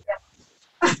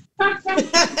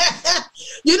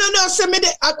 You don't know, so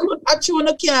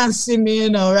I can't see me, you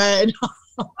know, right?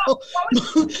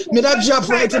 Me that drop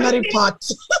right in the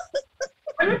pot.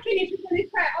 I'm looking if you can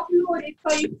try upload it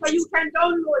so you can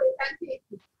download it and take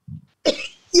it.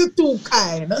 You too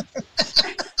kind.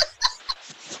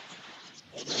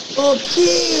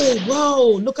 Okay, wow,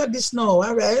 look at this now.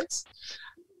 All right,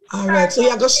 so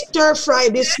you're gonna stir fry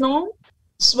this now.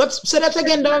 Say that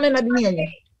again, darling. I didn't hear you.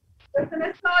 We're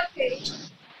gonna saute.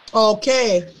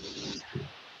 Okay.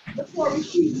 Before we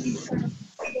see these, and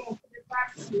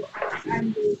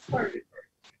the curry.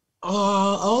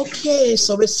 Okay,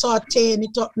 so we're sauteing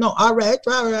it up. No, all right.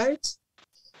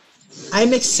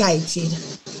 I'm excited.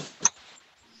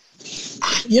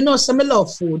 You know, some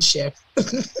love food, chef.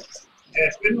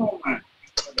 Yes, we know, man.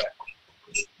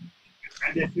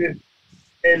 And this is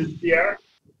healthier.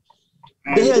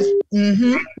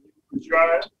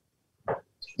 Dry.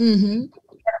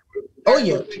 Oh,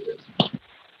 yeah.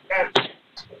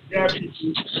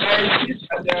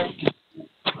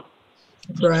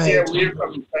 Right. Stay away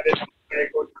from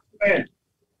it.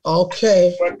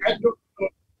 Okay. But I don't know.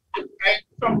 I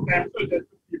sometimes suggest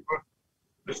to people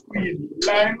to squeeze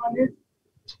lime on it.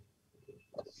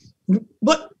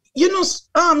 But you know,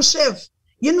 chef,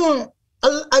 you know,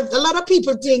 a lot of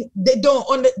people think they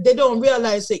don't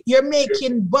realize it. You're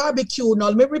making barbecue. Now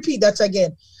let me repeat that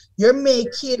again. You're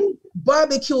making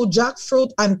barbecue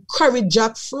jackfruit and curry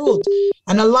jackfruit,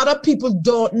 and a lot of people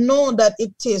don't know that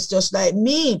it tastes just like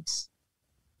meat.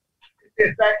 It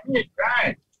tastes like meat,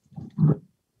 right?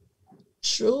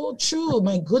 True.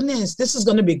 My goodness, this is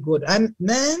gonna be good. I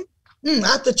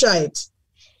have to try it.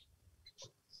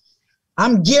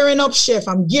 I'm gearing up, chef.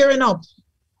 I'm gearing up.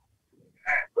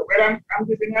 But I'm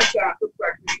giving a chance to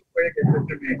practice before you get to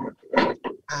Jamaica.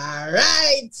 All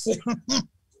right.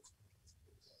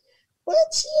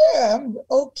 But yeah,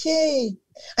 okay.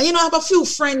 And you know, I have a few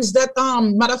friends that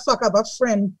matter of fact, I have a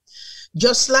friend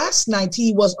just last night.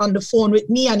 He was on the phone with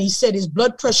me and he said his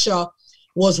blood pressure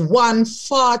was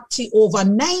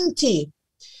 140/90.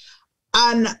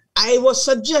 And I was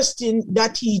suggesting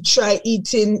that he try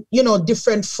eating, you know,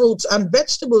 different fruits and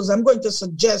vegetables. I'm going to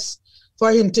suggest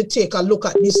for him to take a look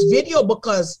at this video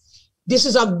because this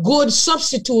is a good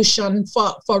substitution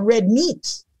for red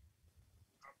meat.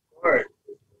 Of course.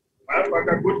 That's like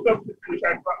a good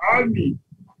substitution for all meat.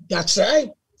 That's right.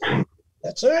 Not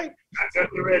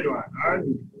just the red one, all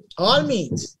meat. All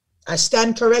meat. I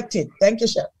stand corrected. Thank you,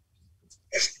 Chef.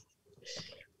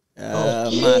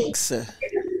 Okay. Max.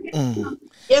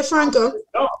 Yeah, Franco.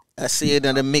 I see it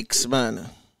in the mix, man.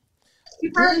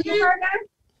 You heard that?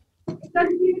 It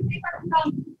doesn't even take us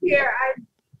long to prepare. I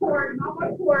pour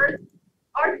normal pour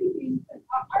or cooking,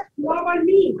 normal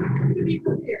meat to be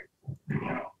prepared.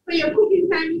 So your cooking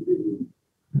time is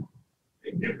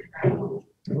significant.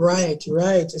 Right.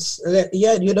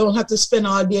 Yeah, you don't have to spend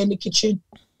all day in the kitchen.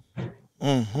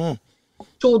 Mm-hmm.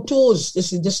 2 tools.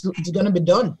 This is just gonna be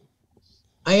done.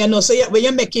 I know. So yeah, when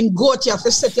you're making goat, you have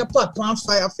to set your pot on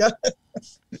fire.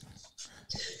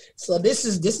 So this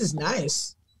is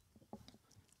nice.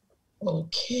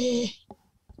 Okay.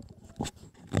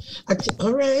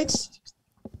 All right.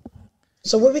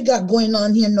 So what we got going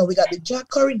on here now? We got the jack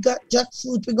curry, got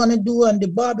jackfruit we're gonna do on the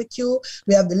barbecue.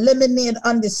 We have the lemonade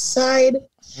on the side.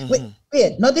 Mm-hmm.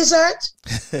 Wait, no dessert?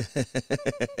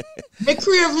 Make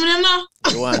crave me now.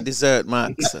 You want dessert,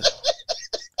 Max?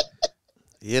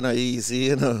 You know, easy,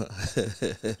 you know.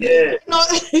 Yeah. No.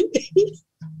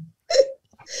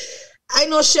 I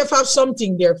know Chef have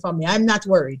something there for me. I'm not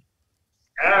worried.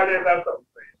 I already have something.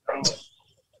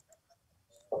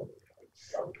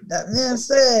 That man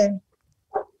said,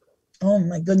 oh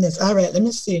my goodness. All right, let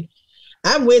me see.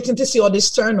 I'm waiting to see how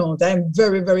this turn out. I'm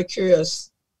very, very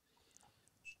curious.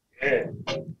 Yeah.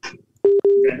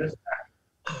 This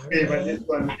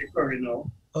one is the curry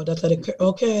now. Oh, that's the curry.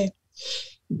 Okay.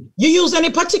 You use any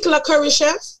particular curry,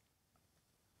 Chef?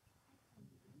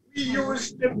 We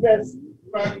use the best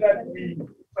one that we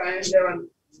find there on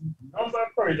number of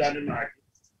curries on the market.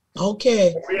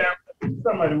 Okay. We have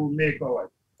somebody who make ours.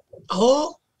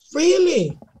 Oh,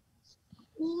 really?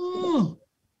 Oh.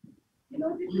 You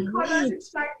know, this is color,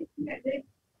 it's like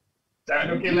That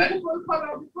looking like color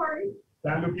of the curry.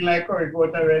 That looking like curry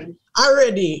goat already.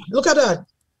 Already. Look at that.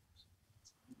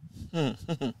 I'm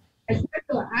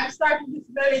starting to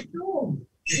smell it too.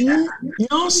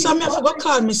 No, Sammy, I forgot to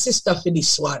call my sister for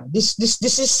this one. This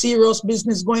is serious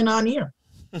business going on here.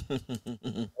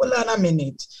 Hold on a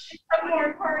minute.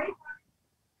 More curry.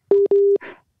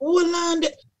 Hold on.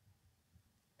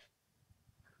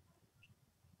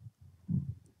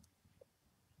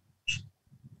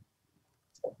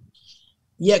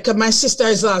 Yeah, because my sister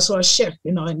is also a chef,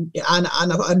 you know, and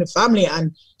the family,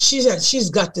 and she's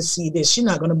got to see this. She's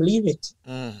not gonna believe it.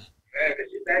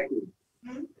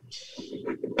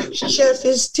 Chef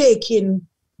is taking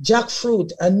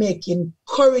jackfruit and making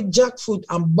curried jackfruit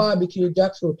and barbecue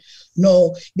jackfruit.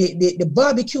 No, the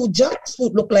barbecue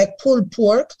jackfruit look like pulled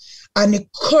pork, and the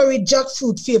curried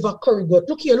jackfruit favor curry goat.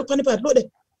 Look here, look on the pot, look there.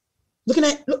 Looking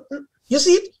at, look, you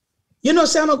see it? You know,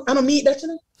 say I don't meet that, you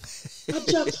know? A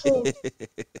jackfruit.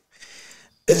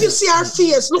 If you see our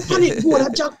face, look on it, goat,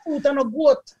 a jackfruit and a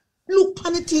goat. Look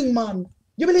on the thing, man.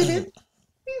 You believe it?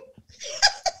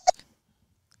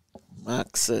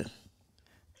 Max,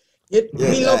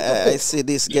 yeah, I see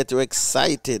this get you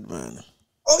excited, man.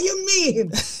 Oh, you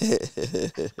mean?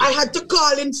 I had to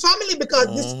call in family because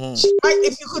this,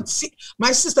 if you could see,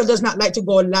 my sister does not like to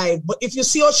go live, but if you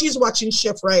see how she's watching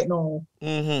Chef right now,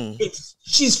 her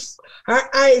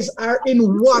eyes are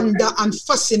in wonder and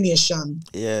fascination.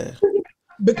 Yeah.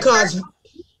 Because,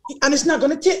 and it's not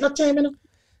going to take no time, you know.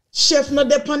 Chef not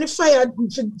there on the fire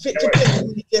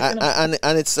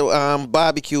and it's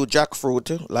barbecue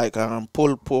jackfruit, like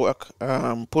pulled pork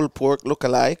look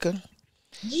alike.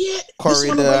 Yeah,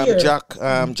 curried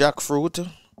jackfruit,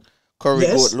 curry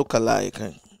goat look alike,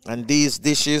 and these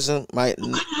dishes might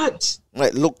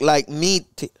look like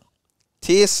meat,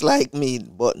 taste like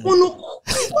meat, but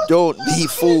don't be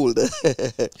fooled.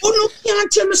 Oh no, can't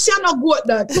tell me say no goat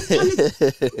that.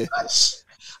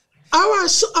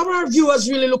 Our viewers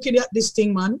really looking at this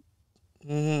thing, man.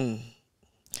 And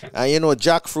you know,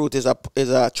 jackfruit is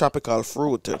a tropical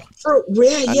fruit. And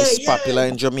it's popular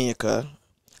in Jamaica.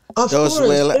 Does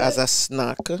well as a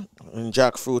snack. And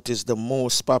jackfruit is the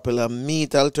most popular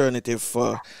meat alternative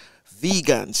for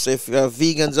vegans. So if you have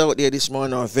vegans out there this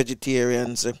morning or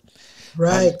vegetarians,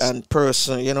 and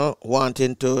person, you know,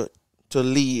 wanting to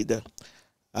lead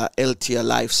a healthier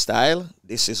lifestyle,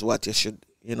 this is what you should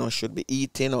be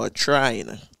eating or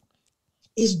trying.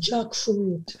 It's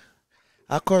jackfruit.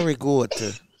 A curry goat.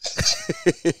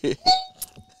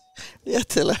 Yeah,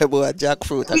 tell her about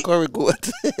jackfruit, a curry goat.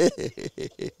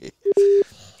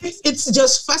 It's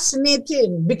just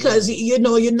fascinating because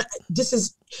this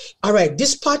is all right.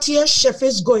 This part here, Chef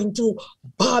is going to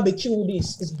barbecue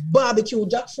this. It's barbecue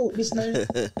jackfruit this night.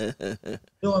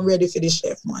 No, I'm ready for the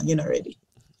chef, man. You're not ready.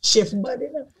 Chef body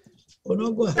now. Oh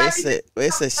no, go ahead. They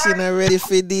say she not ready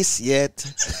for this yet.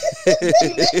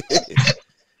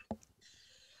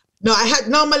 No,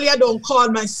 normally I don't call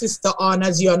my sister on,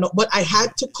 as you know, but I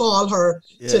had to call her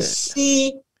to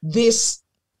see this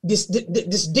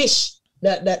dish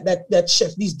that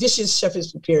chef, these dishes chef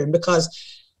is preparing, because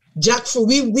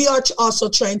Jackfruit, we are also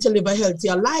trying to live a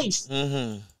healthier life.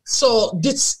 So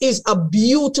this is a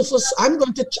beautiful. I'm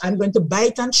going to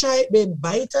bite and try it, babe.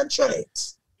 Bite and try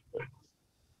it.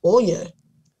 Oh yeah.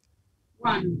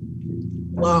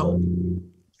 Wow.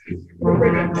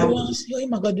 I want to see, oh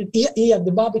my God, he have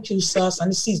the barbecue sauce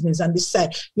and the seasonings on this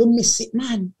side. You miss it,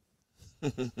 man.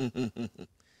 And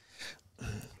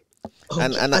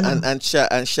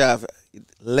Shav,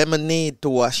 lemonade to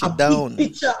wash it down. A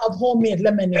big picture of homemade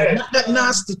lemonade, not that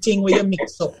nasty thing where you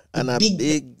mix up. And a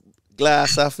big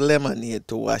glass of lemonade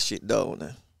to wash it down.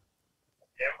 Yeah,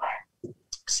 man.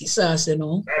 See sauce, you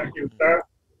know. Thank you, sir.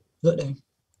 Look there.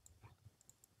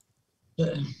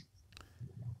 Look there.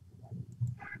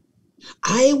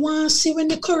 I want to see when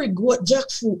the curry goat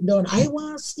jackfruit done. I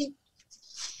want to see.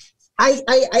 I'm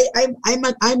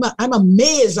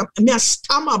amazed. I'm a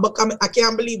stammer, but I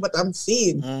can't believe what I'm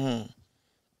seeing.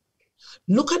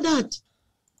 Look at that.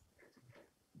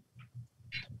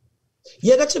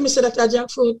 You got to me say that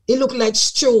jackfruit. It look like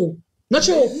stew. Not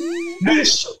true.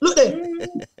 Look there.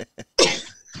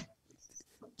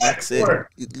 That's it.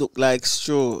 It look like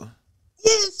stew.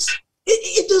 Yes.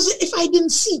 It doesn't. If I didn't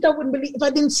see it, I wouldn't believe. If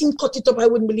I didn't see him cut it up, I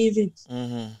wouldn't believe it.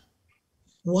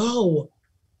 Wow.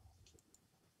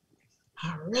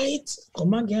 All right.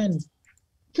 Come again.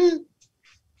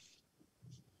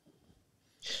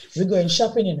 We're going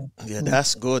shopping, you know. Yeah,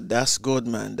 that's good. That's good,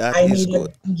 man. That I is need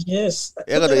good. Yes.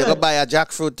 You gonna buy a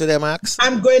jackfruit today, Max?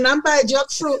 I'm going and buy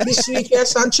jackfruit this week.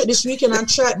 Yes, and this weekend and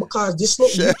try it, because this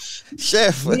look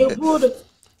Chef. real good.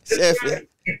 Chef,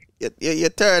 you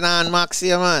turn on Max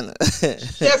here, man.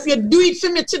 Chef, you do it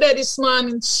for me today this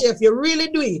morning, Chef. You really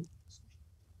do it.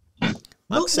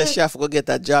 Max says Chef go get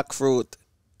a jackfruit.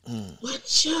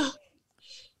 What ya?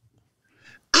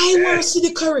 I want to see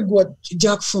the curry goat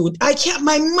jackfruit. I can't.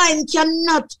 My mind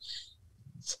cannot.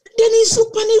 Dennis,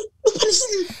 look on it.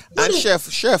 And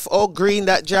Chef, how green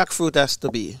that jackfruit has to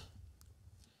be?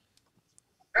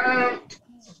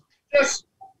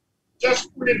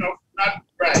 Just good enough, not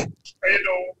bright. You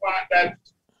don't want that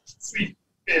sweet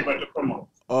flavor to come out.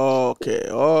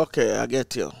 Okay, I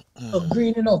get you.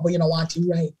 Green enough, but you don't want it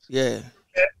right. Yeah.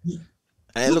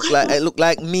 And it look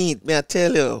like meat, may I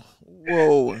tell you.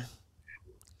 Whoa.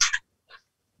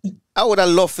 I would have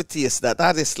loved to taste that,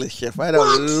 honestly, Chef. I'd have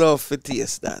loved to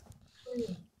taste that.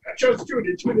 I trust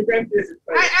Judy can taste it.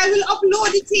 I will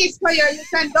upload the taste for you. You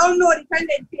can download it and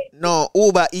then taste. No,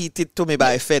 Uber eat it to me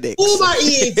by FedEx. Uber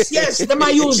Eats, yes. They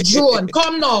might use drone.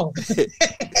 Come now.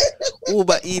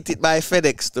 Uber eat it by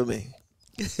FedEx to me.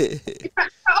 If I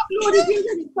upload it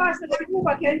into the faster than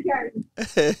Uber can carry.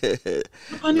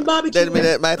 On the barbecue. Then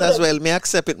me might as well me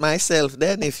accept it myself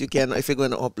then if you're going to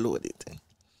upload it.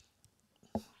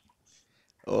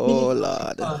 Oh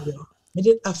Lord. Me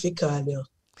did Africa.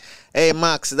 Hey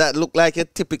Max, that look like a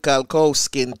typical cow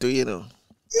skin to you know.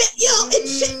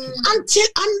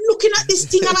 I'm looking at this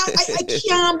thing and I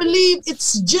can't believe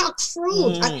it's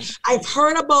jackfruit. I've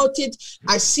heard about it.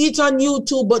 I see it on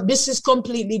YouTube, but this is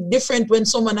completely different when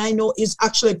someone I know is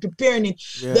actually preparing it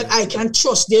that I can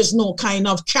trust. There's no kind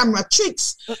of camera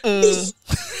tricks. This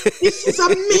is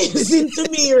amazing to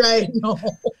me right now.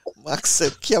 Max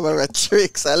said camera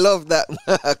tricks. I love that,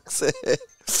 Max.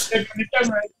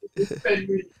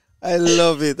 I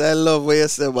love it. I love what you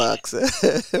say, Max.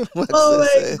 Oh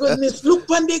my goodness. Look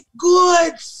on the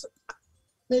goods.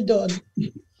 Me done.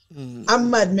 I'm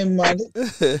mad, me mad.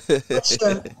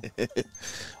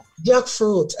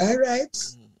 Jackfruit. All right.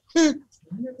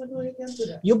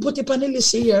 You put it on the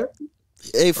list here.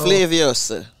 Hey,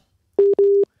 Flavius.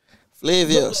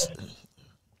 Flavius.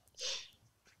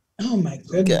 Oh my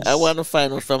goodness. Okay, I want to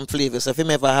find out from Flavius if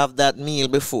him ever have that meal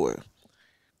before.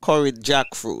 Curried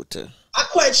jackfruit. I'm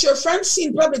quite sure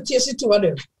Francine probably tasted two of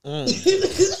them.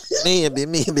 Maybe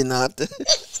not.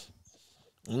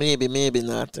 Maybe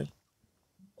not.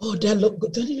 Oh, that look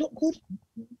good. Does it look good?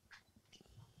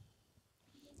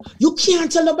 You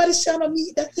can't tell nobody say I'm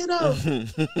eat that, you know.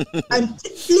 I'm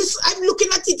looking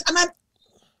at it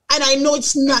and I know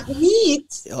it's not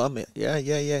meat. Yeah.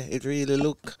 It really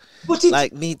look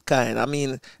like meat kind. I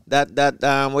mean that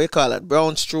what you call it?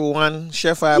 Brown stew one,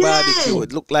 Chef barbecue.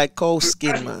 It look like cow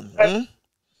skin, man.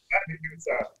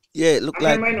 Yeah, it look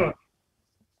like.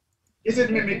 Is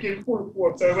it me making full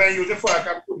pork? So when you use the fork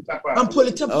and pull it apart. And pull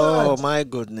it apart. Oh my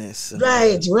goodness.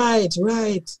 Right.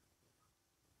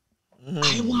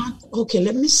 I want, okay,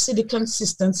 let me see the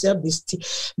consistency of this tea.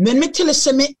 When me tell you,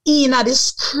 say me in at the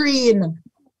screen,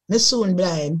 me soon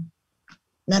blind.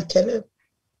 Not tell him.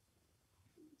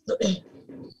 Look there.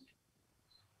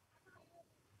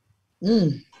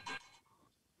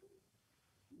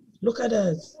 Look at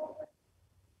that.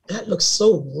 That looks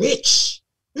so rich.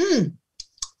 Yeah.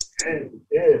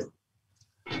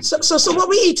 So what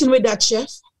we eating with that, chef?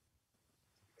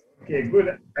 Okay,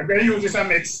 good. I'm going to use this a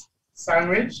mix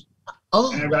sandwich.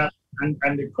 Oh. And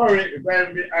the curry is going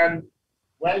to be and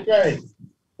white rice.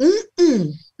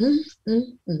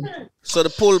 So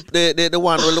the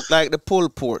one will look like the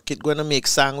pulled pork. It's going to make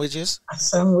sandwiches?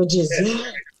 Sandwiches,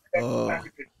 yeah. Oh.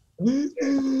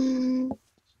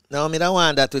 No, I mean, I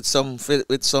want that with some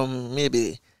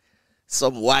maybe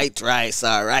some white rice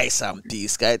or rice and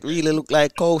peas. It really look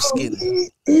like cow skin.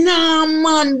 Nah,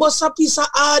 man, but a piece of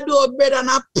hard dough bread and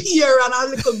a pear and a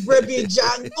little breadage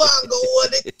and go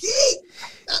on the cake.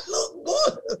 That look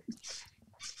good.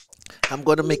 I'm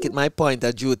going to make it my point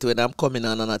of duty when I'm coming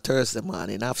on a Thursday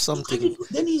morning. I have something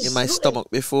in my stomach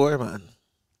before, man.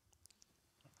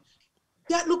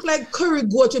 That look like curry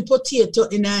goat with potato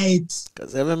in it.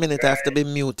 Because every minute I have to be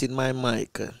muting my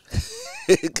mic.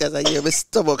 Because I hear my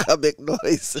stomach a big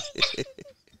noise.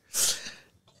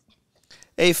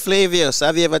 Hey, Flavius,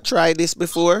 have you ever tried this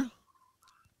before?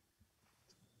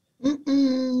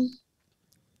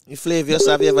 Hey, Flavius,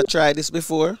 have you ever tried this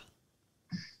before?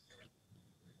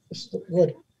 It's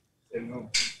good.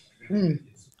 And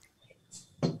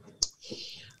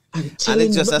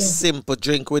it's just a simple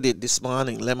drink with it this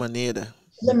morning, lemonade.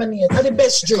 Lemonade, that's the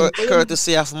best drink.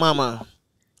 Courtesy of Mama.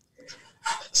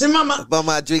 See, Mama.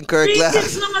 Mama drink her glass.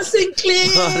 This Mama Sinclair.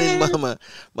 Morning, Mama.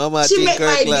 Mama she drink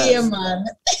her glass. Idea, man.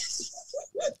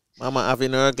 Mama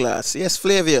having her glass. Yes,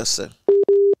 Flavius.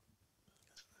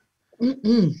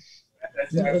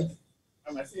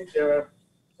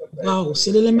 Wow,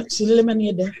 see the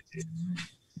lemonade there?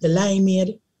 The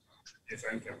limeade. Yes,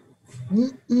 thank you.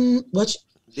 Watch.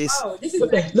 This is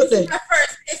look there. This is my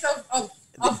first taste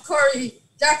of curry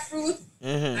jackfruit.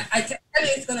 I can tell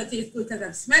you it's gonna taste good because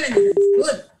I'm smelling it. It's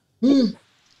good.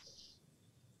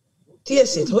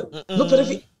 Taste it. Look at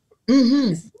it.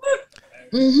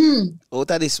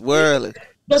 Out of this world.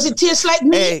 Does it taste like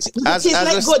meat? Hey, as we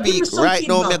speak, right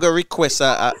now, I'm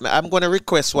going to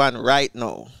request one right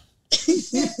now.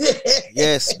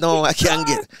 Yes, no, I can't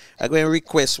get. I'm going to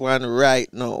request one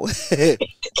right now.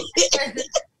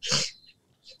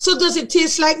 So does it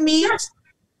taste like meat?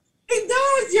 It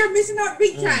does. You're missing out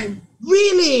big time.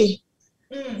 Really?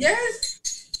 Yes.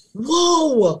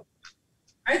 Whoa.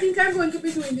 I think I'm going to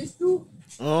be doing this too.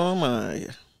 Oh my.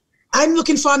 I'm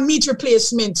looking for a meat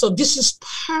replacement, so this is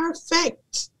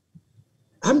perfect.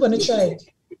 I'm going to try it.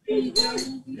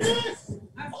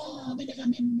 Oh, I never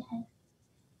remember.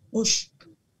 Whoosh.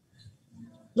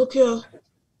 Look here.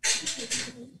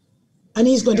 And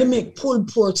he's going to make pulled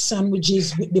pork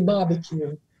sandwiches with the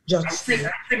barbecue. I'm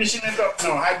finishing it up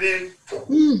now. I did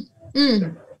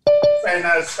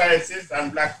final spices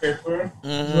and black pepper.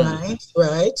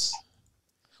 Right.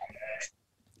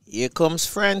 Here comes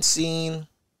Francine.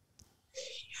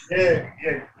 Yeah.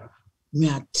 May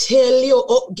I tell you?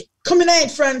 Oh, come in,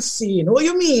 Francine. What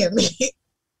you mean?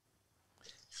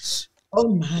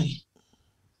 Oh my.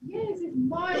 Yes, it's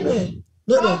mine.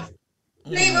 Look there.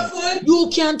 Flavorful. You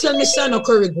can't tell me son or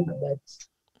curry good that.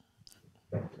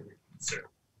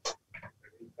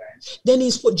 Then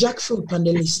he's put jackfruit on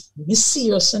the list. Me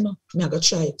serious, you know. Me I go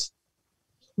try it.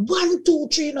 1, 2,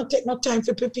 3, not take no time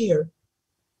to prepare.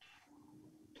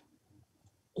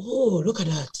 Oh, look at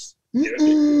that.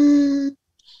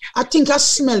 I think I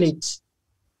smell it.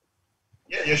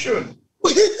 Yeah, you should.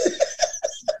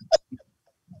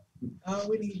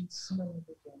 We need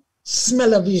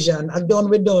smell-o-vision. I'm done,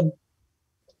 we're done.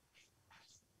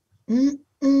 I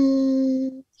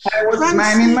was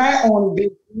minding my own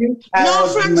business. No,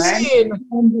 Francine.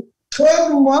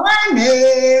 Good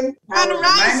morning. And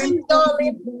rising,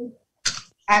 darling.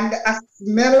 And I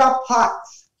smell a pot.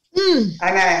 And I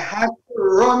had to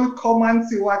run, come and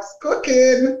see what's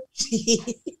cooking.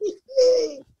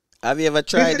 Have you ever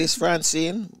tried this,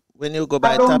 Francine? When you go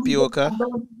by Tapioca? I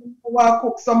don't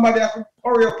cook. Somebody have to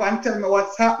hurry up and tell me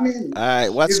what's happening. All right,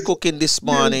 what's cooking this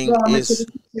morning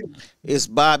is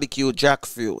barbecue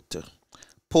jackfruit.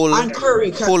 Pulled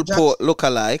pork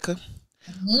look-alike.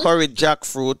 Curry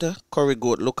jackfruit, curry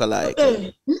goat look-alike.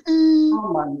 Oh,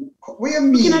 man. What you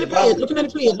mean? Looking at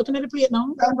the plate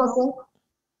now.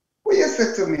 What you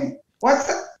say to me? What's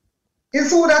that? It's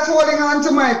who that's holding on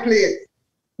to my plate.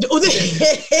 Who is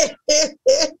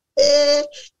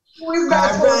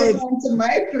that holding on to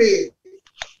my plate?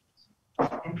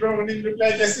 I'm probably look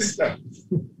like a sister.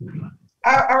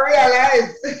 I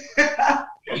realize.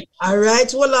 All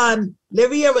right, hold on. Let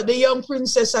me hear what the young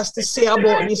princess has to say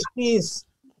about this piece.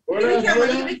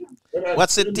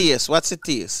 What's the taste? What's the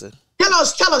taste? Tell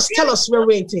us. We're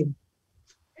waiting.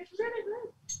 It's really good.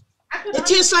 It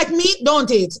tastes like meat, don't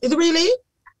it? Is it really?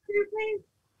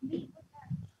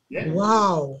 Yeah.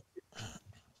 Wow.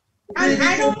 And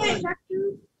I don't like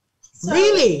jackfruit. So,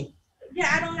 Really? Yeah,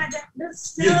 I don't like that. The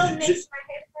smell makes my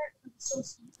head hurt. It's so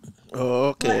sweet. Oh,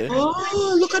 okay.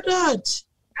 Oh, look at that.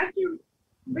 I feel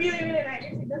really like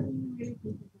it. It doesn't really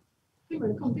taste.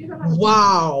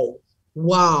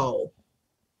 Wow.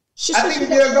 She I said think she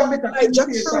there's a doesn't bit of like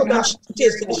jackfruit that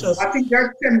tastes delicious. I think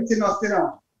they're tempting us,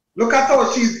 Look at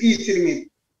how she's eating it.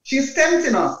 She's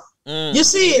tempting us. You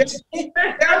see it?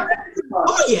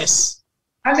 Oh, yes.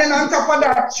 And then on top of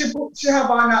that, she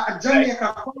have on a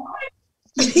Jamaica collar.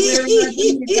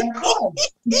 Temptation.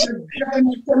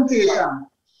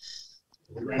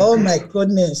 Oh my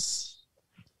goodness.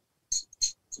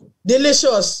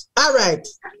 Delicious. All right.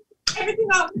 Everything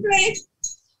off the plate.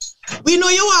 We know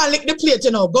you want to lick the plate,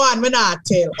 Go on, we're not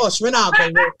tell. Us, we're not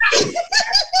going to.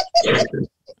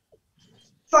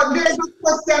 So there's a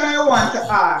question I want to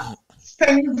ask.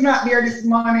 Sting is not there this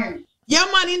morning. Yeah,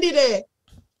 man, indeed.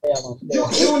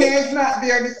 June is not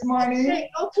there this morning.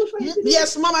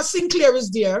 Yes, Mama Sinclair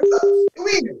is there.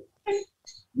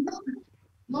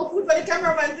 No food for the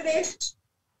cameraman today.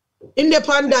 In the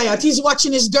pan diet, he's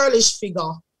watching his girlish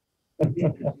figure.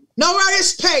 No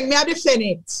worries, Peg, me I defend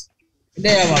it.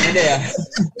 There, man, there.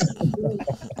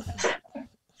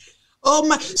 Oh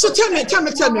my! So tell me,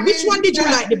 which one did you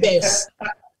like the best?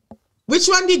 Which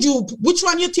one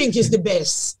you think is the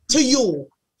best to you?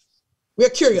 We're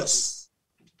curious.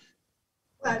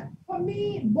 Well, for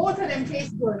me, both of them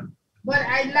taste good, but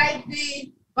I like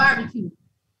the barbecue.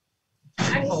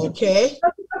 Okay. It's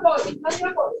nothing about the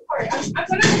curry. I'm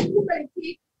gonna do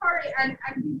curry and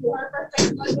give you her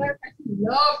perspective as well. I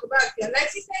love the barbecue. Like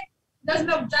she said, doesn't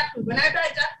love jackfruit. When I buy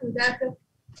jackfruit, I have to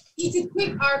eat it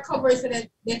quick or cover it so that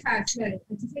they can't smell it.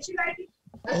 And she said she liked it.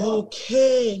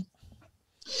 Okay.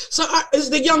 So is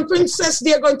the young princess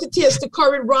there going to taste the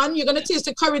curry run? You're going to taste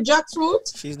the curry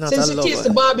jackfruit? She's not since a you lover. taste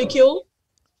the barbecue?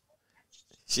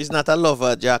 She's not a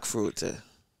lover of jackfruit.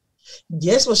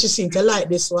 Yes, well, she seemed to like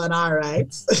this one. All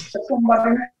right.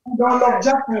 Somebody who don't love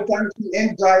jackfruit and she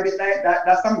enjoyed it like that.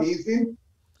 That's amazing.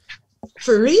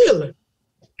 For real?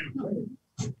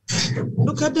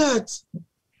 Look at that.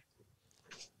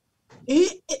 You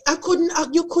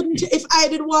couldn't, if I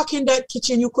did walk in that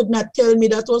kitchen, you could not tell me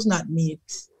that was not meat.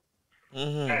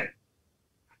 So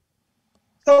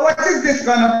what is this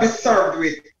gonna be served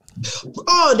with?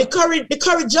 Oh, the curry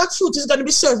jackfruit is gonna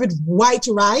be served with white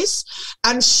rice,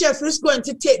 and chef is going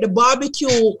to take the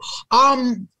barbecue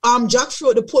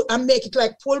jackfruit to put and make it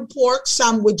like pulled pork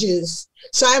sandwiches.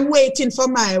 So I'm waiting for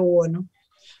my own.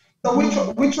 So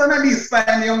which one of these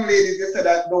fine young ladies you said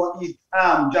that don't eat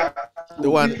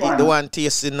jackfruit? The one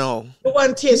tasting now. The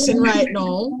one tasting right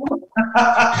now.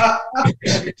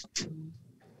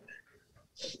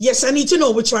 Yes, I need to know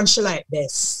which one she like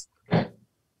best.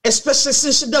 Especially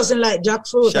since she doesn't like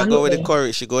jackfruit. She'll go with the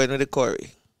curry. She go in with the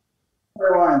curry.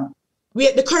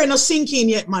 Wait, the curry not sinking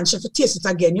yet, man. She have to taste it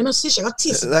again. You know, see, she got to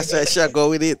taste it. That's why she'll go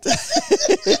with it.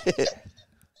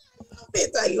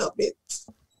 I love it.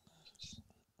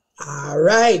 All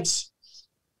right.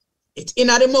 It's in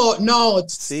at the mouth now.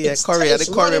 See, a curry at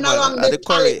the curry, man. At the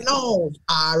curry. No.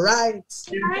 All right.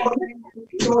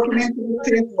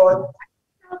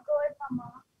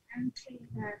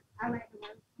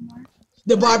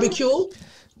 The barbecue?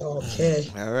 Okay.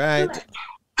 All right.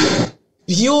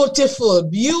 Beautiful,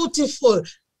 beautiful.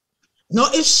 Now,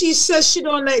 if she says she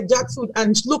don't like jackfruit,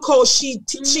 and look how she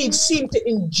seemed to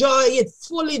enjoy it,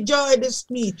 fully enjoy this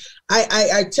meat,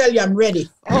 I tell you, I'm ready.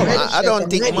 I don't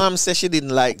think Mom said she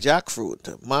didn't like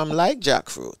jackfruit. Mom like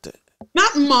jackfruit.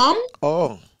 Not Mom.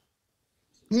 Oh.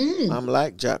 Mom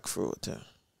like jackfruit.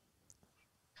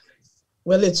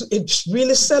 Well, it's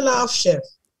really sell off, chef.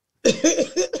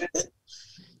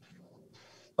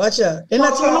 Watch out. Then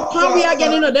that's when come we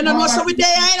again, Then I must with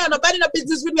there, nobody in the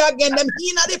business with me again. Them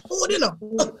in the food,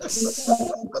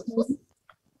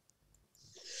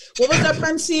 What was that,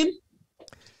 Francine?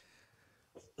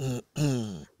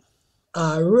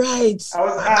 All right.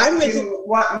 I'm asking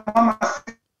what Mama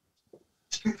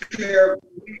Sinclair.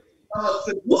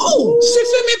 Whoa, see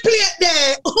for me play it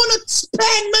there. Oh, not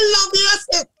spend me love you,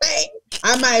 thing.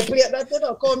 I might play that,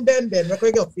 come then,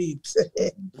 record your feet.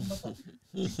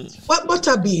 What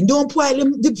butter bean? Don't boil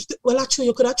him. Well, actually,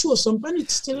 you could have chosen some, but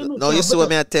it's still no. You see what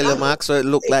me I tell you, Max? So it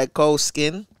look like cow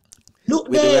skin.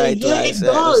 Look there, yeah, it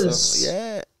does.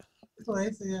 Yeah. So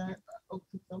I say,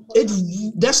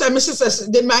 That's why my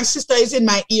sister is in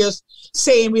my ears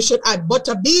saying we should add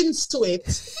butter beans to it.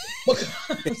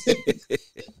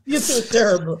 You're too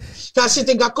terrible. Because she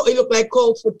think it look like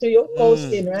cold food to you, cold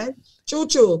skin, right?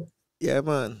 Choo. Yeah,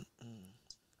 man.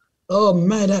 Oh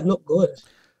man, that look good.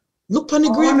 Look on the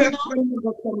gravy now. When you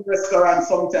go to the restaurant,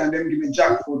 sometimes them give me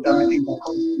jackfruit and I think that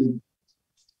comes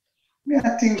I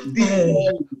think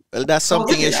well, that's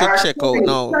something you should check out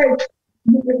now.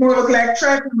 It look like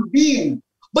tripe and bean.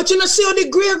 But you know, see how the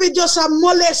gravy just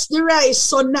molest the rice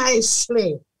so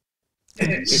nicely.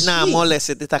 It's not molest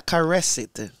it, it's a caress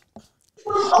it. Me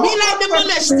like the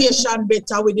molestation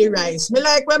better with the rice. Me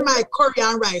like when my curry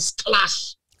and rice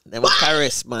clash. Them a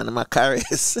caress, man. Them a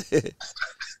caress.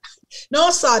 No,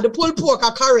 sir. The pulled pork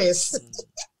a caress.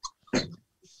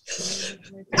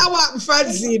 I want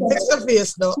Francine. Fix the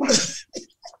face, though.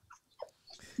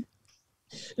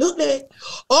 Look there.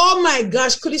 Oh, my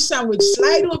gosh. Could this sandwich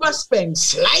slide over, Speng?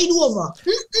 Slide over.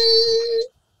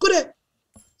 Could it?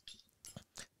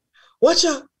 Watch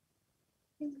out.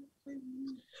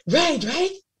 Right.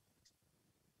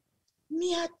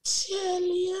 Me, I tell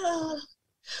you.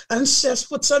 And chef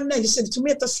put some nice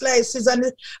tomato slices and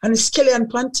the scallion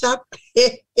on top.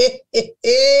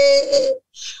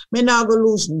 Me not gonna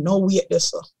lose no weight this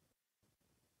sir.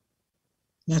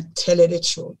 I tell you the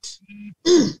truth.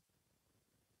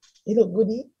 You look good,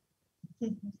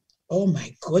 eh? Oh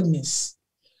my goodness.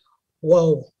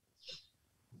 Wow.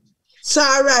 So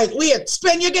all right, wait.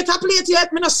 Speng, you get a plate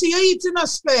yet? Me not see you eating a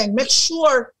Speng. Make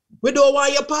sure we don't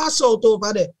want you pass out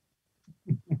over there.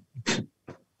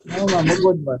 No, man, I'm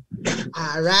good, man.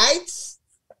 All right.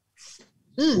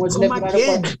 What's Come left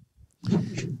again.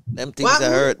 Them things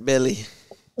that hurt belly.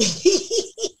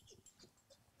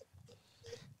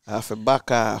 Half a back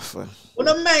half. When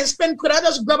a man Speng, could I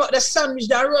just grab out the sandwich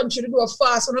that run to do a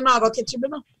fast and then I go catch him, you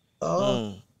know?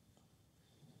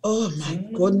 Oh my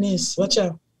goodness. Watch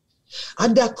out.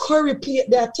 And that curry plate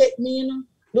there take me, you know.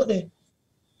 Look there.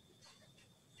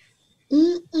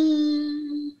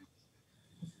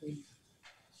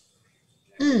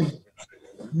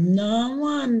 No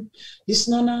one. It's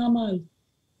not normal.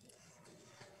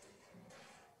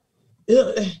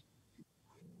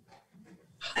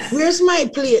 Where's my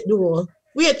plate, though?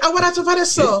 Wait, what that over there,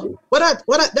 sir? What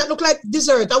that look like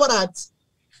dessert? What that?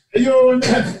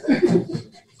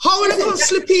 How will it go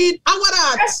slip in? What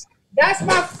that? That's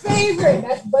my favorite.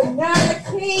 That's banana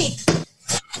cake.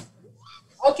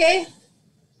 Okay?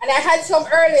 And I had some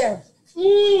earlier.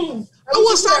 I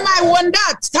was on my one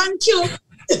that. Thank you.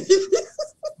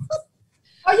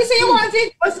 Oh, you say you want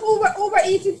it? Was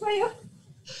overeating for you?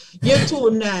 You're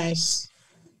too nice.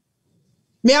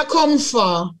 Me I come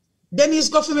for. Then he's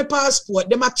go for my passport.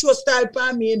 Them a true style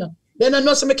for me, you know. Then I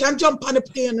know so I can jump on the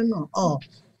plane, you know. Oh.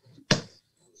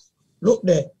 Look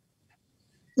there.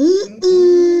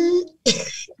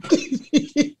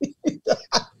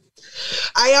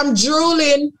 I am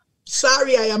drooling.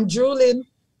 Sorry, I am drooling.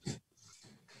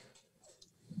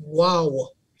 Wow.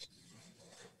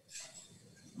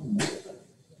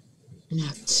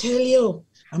 I tell you,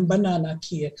 I'm banana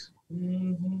cake.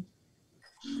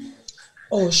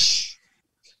 Oh,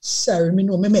 sorry, me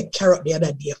know me make carrot the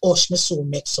other day. Oh, me so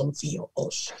make some for you. Oh,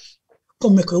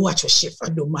 come make we watch your chef. I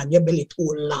do, man. Your belly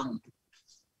too long.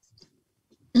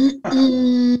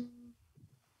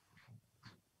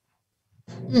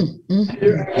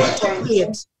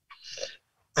 Wait.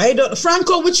 I don't.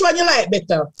 Franco, which one you like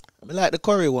better? I like the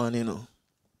curry one, you know.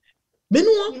 Me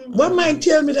know. What mind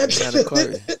tell me that? The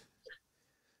curry.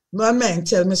 My man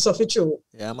tell me something true.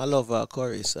 Yeah, I'm a lover of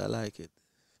curry, so I like it.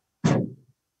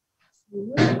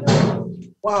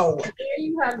 Wow. There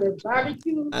you have the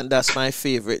barbecue. And that's my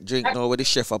favorite drink now with the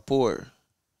chef a pour.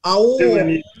 Oh.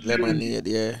 Lemonade,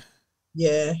 yeah.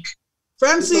 Yeah.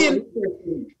 Francine,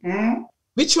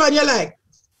 which one you like?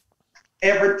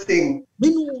 Everything.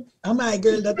 Me know. I'm my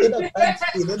girl that did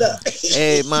that.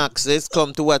 Hey, Max, let's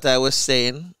come to what I was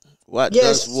saying. What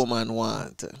does woman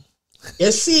want?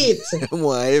 You see it. We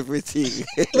want everything.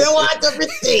 We want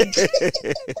everything.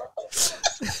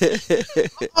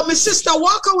 Oh, my sister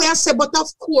walk away and say, but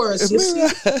of course. You see?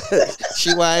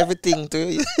 She want everything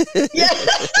too.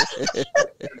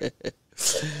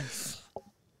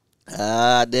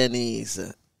 Denise.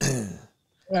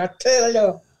 I tell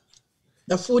you.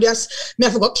 The food is, me I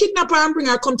forgot kidnap her and bring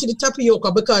her come to the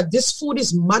Tapioca because this food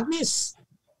is madness.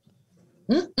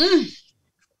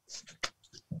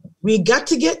 We got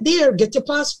to get there. Get your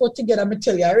passport together. I'm going to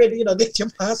tell you already, you know, get your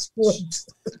passport.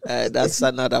 That's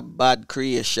another bad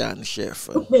creation, chef.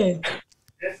 Okay.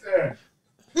 Yes, sir.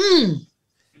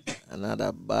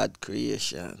 Another bad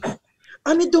creation.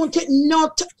 And it don't take no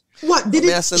What did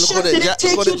it? Chef, did it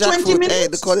take you 20 minutes? Hey,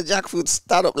 the jackfruit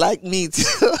stand up like meat. You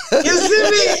see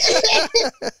me?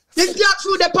 The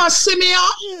jackfruit that pass me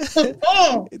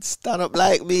off. It stand up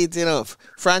like meat, you know.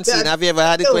 Francine, have you ever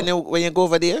had it when you go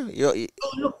over there? You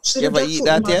ever eat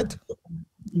that yet?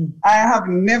 I have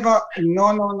never.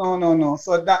 No.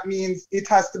 So that means it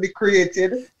has to be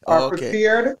created or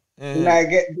prepared when I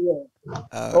get there.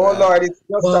 Lord, it's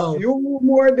just a few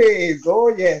more days. Oh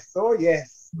yes.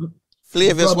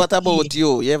 Flavors, what about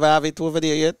you? You ever have it over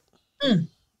there yet?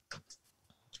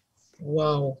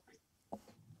 Wow.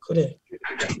 Could it?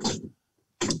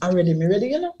 I'm ready. Me ready,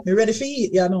 you know? Me ready for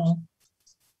eat, you know?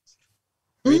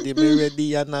 Ready, me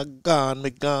ready, and I gone,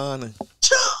 me gone.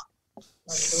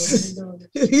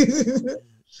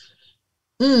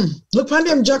 Look on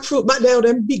them jackfruit back there,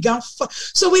 them big and fat.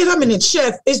 So wait a minute,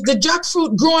 chef. Is the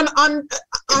jackfruit grown on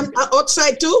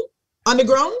outside too? On the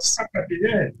grounds?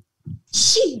 Yeah.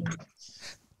 Gee.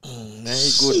 My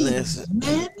goodness.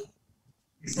 Man.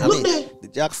 I mean, the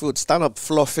jackfruit stand up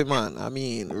fluffy, man. I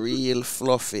mean, real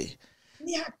fluffy.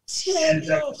 Yeah, tell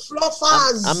you,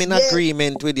 fluffers. I'm in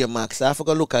agreement with you, Max. I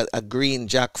forgot to look at a green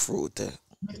jackfruit.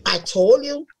 I told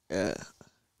you. Yeah.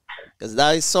 Because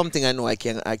that is something I know I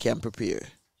can prepare.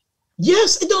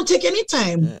 Yes, it don't take any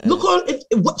time. Look all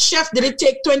what chef, did it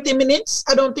take 20 minutes?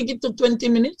 I don't think it took 20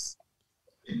 minutes.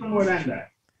 It's more than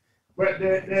that. But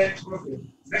okay.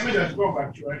 Let me just go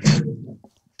back to it.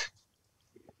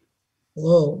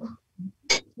 Whoa.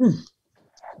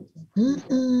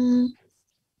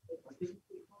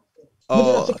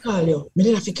 Oh. Me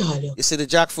did have to call you. You see the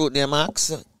jackfruit there,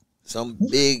 Max? Some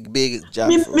big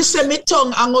jackfruit. Me say my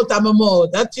tongue hang out of my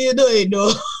mouth. That's you doing,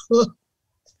 though.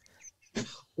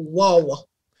 Wow.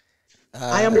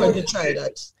 I am going to try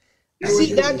that.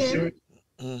 See that again?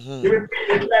 You repeat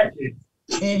it like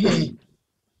it.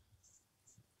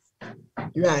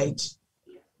 Right.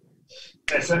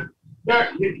 Listen,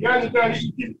 you gotta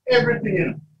eat everything, you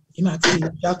know. You might eat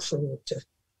jackfruit.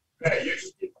 Right, you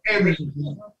eat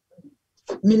everything.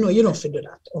 Me know you don't fit do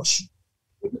that. Oh,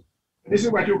 this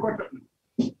is what you cut up.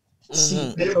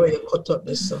 See, that's how you cut up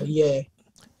this, so yeah.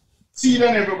 Seed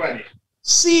on everybody.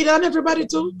 Seed on everybody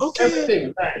too? Okay.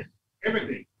 Everything, right.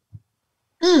 Everything.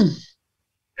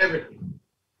 Everything.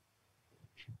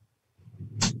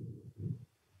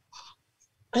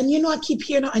 And you know, I keep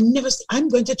hearing, I'm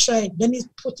going to try it. Then he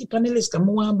put it on the list. I'm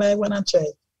one by one and try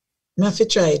it. I have to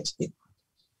try it.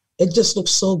 It just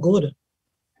looks so good.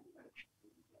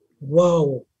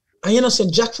 Wow. And you know, so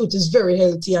jackfruit is very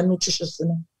healthy and nutritious, you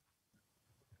know.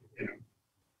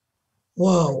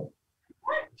 Wow.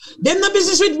 Them no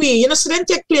business with me. You know, so then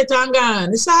take plate and gone.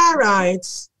 It's all right.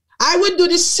 I would do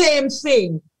the same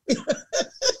thing. Look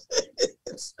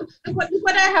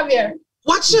what I have here.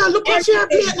 Watch out, look what you have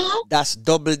here now. That's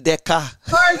double decker.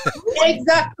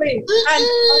 Exactly. And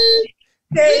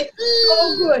they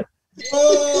so good.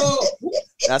 Oh.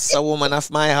 That's a woman of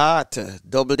my heart.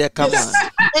 Double decker, man.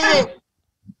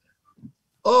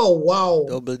 Oh, wow.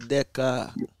 Double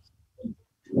decker.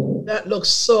 That looks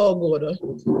so good.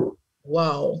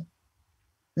 Wow.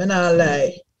 Man, I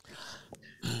lie.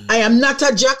 I am not a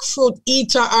jackfruit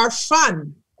eater or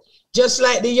fan, just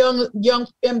like the young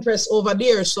empress over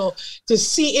there. So to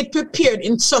see it prepared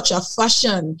in such a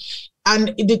fashion,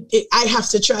 and I have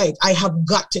to try it. I have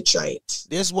got to try it.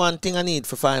 There's one thing I need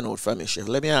to find out from you, chef.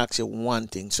 Let me ask you one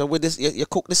thing. So with this, you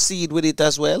cook the seed with it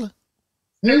as well?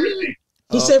 Everything.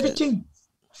 It's everything.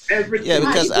 Everything. Yeah,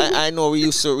 because I know we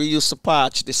used to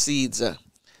parch the seeds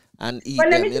and eat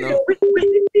them, you know. With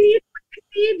the seed,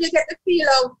 you get the feel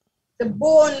of the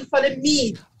bone for the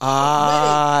meat.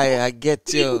 I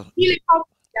get you. Really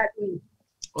that way.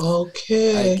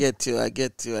 Okay. I get you.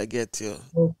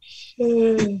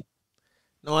 Okay.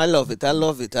 No, I love it,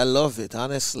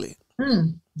 honestly.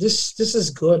 This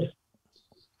is good.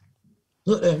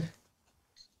 Look there.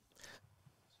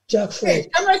 Jackfruit. Hey,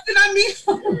 I'm resting on me.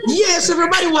 Yes,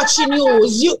 everybody watching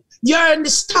you. You're in the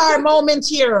star moment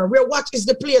here. Where what is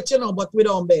the plate, you know, but we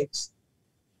don't bakes.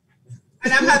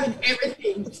 And I'm having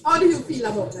everything. How do you feel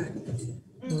about that?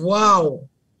 Wow.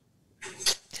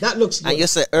 That looks good. And you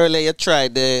said earlier you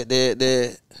tried the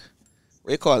what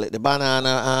do you call it? The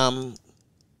banana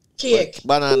cake.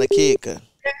 Banana cake. Yes,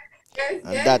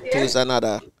 And that too is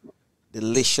another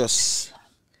delicious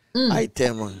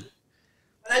item.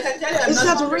 I can tell you, Is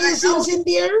that raisins in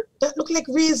there? That look like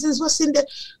raisins. What's in there?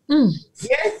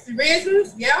 Yes,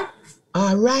 raisins, yeah.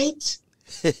 All right.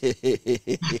 Do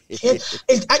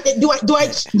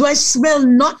I smell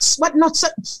nuts? What nuts?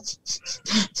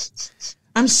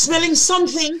 I'm smelling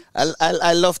something.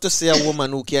 I love to see a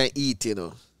woman who can eat, you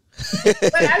know.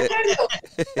 But I'll tell you,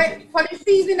 like, for the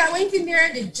season I went in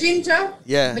there, the ginger.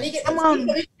 Yeah. When you get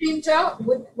the ginger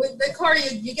with the curry,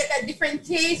 you get that different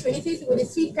taste. When you taste it with the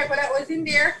sweet pepper that was in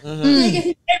there, you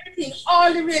get everything,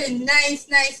 all the really nice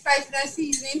spices and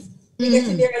seasonings. You get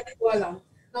in there as you go along.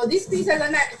 Now this piece has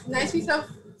a nice piece of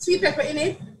sweet pepper in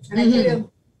it, and I tell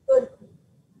you, good.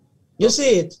 You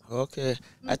see it? Okay.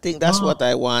 I think that's what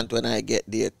I want when I get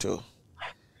there too.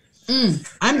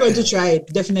 I'm going to try it,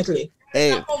 definitely.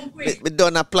 Hey, me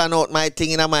done a plan out my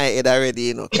thing in my head already,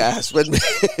 you know, cause when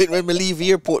me leave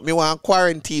the airport, me want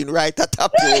quarantine right at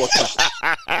Tapioca.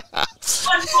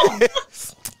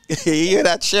 You hear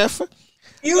that, chef?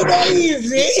 You know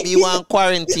easy. Me want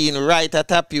quarantine right at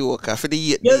Tapioca for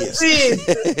the 8 days.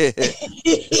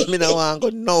 Me no want go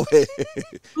nowhere.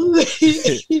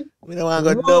 Me no want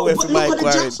go nowhere for my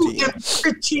quarantine.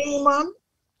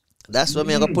 That's what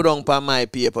me gonna put on my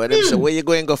paper. Them say, where you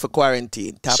going to go for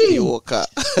quarantine? Tapioca.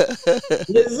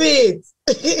 You see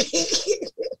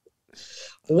it?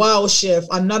 Wow, chef.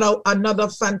 Another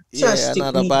fantastic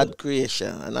another bad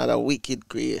creation. Another wicked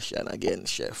creation again,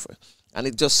 chef. And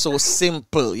it's just so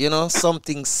simple, you know,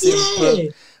 something simple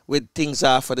with things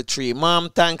off of the tree. Mom,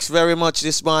 thanks very much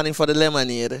this morning for the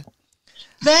lemonade.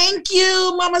 Thank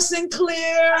you, Mama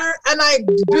Sinclair. And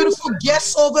beautiful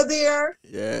guests over there.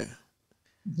 Yeah.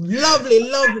 Lovely,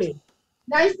 lovely.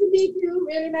 Nice to meet you.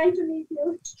 Really nice to meet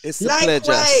you. It's a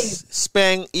pleasure.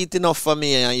 Speng, eat enough for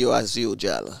me and you as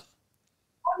usual.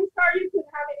 Only sorry you couldn't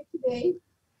have it today.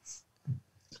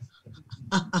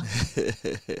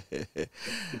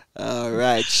 All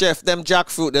right. Chef, them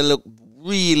jackfruit, they look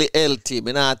really healthy.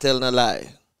 Me not tell no lie.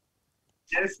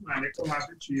 Yes, man. They come out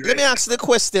the tree. Let me ask the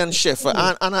question, chef.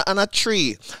 On a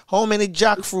tree, how many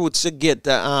jackfruits you get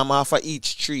off of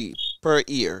each tree per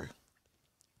year?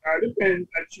 Depends.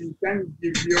 You can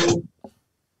give you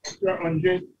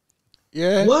 100.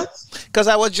 Yeah. What? Because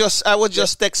I was just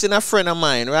texting a friend of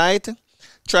mine, right?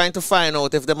 Trying to find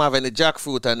out if them have any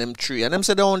jackfruit on them tree. And them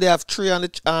said they only have three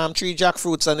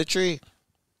jackfruits on the tree.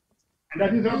 And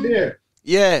that is up there?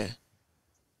 Yeah.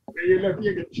 Where you look at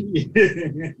the tree.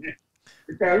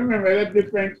 Because remember that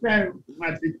different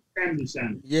climatic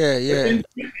condition. Yeah. In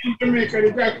Jamaica,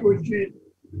 the jackfruit tree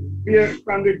bears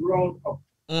from the ground up.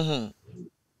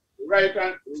 Right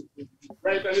on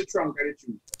the trunk of the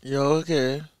tree. Yeah,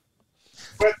 okay.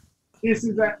 But this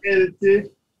is a healthy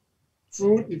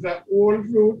fruit, it's an old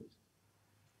fruit.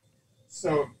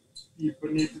 So people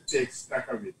need to take stock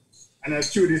of it. And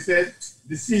as Trudy said,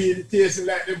 the seed tastes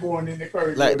like the bone in the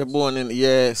curry. Like the bone in,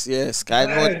 yes. I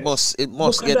know it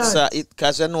must get soft.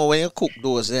 Because you know when you cook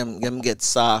those, them get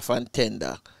soft and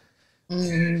tender.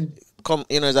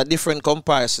 It's a different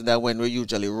comparison than when we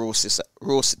usually roast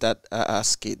it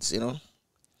as kids, you know.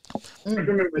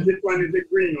 Remember, this one is the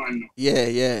green one.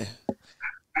 Yeah.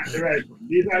 That's the right one.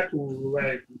 These are two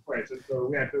right prices, so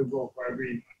we have to go for a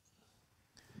green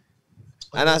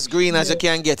one. And as green as you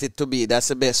can get it to be, that's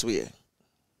the best way.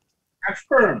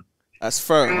 As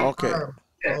firm, okay.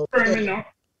 Yeah, firm enough.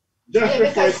 Just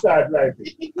before it starts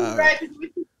ripening. If you ripe it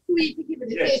with sweet to give it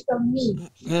the taste of meat.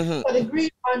 For the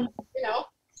green one, you know,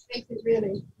 makes it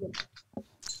really good.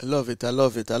 I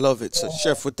love it. So,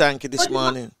 chef, we thank you this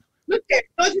morning. Look at,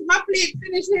 is my plate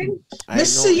finishing? Let's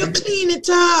see you clean it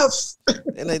off.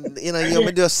 You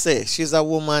may just say, she's a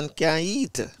woman can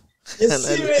eat.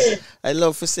 I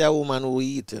love to see a woman who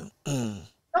eat. Don't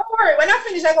worry, when I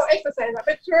finish, I go exercise. I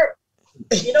make sure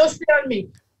you don't stay on me.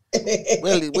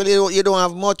 well, you don't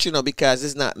have much, you know, because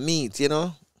it's not meat, you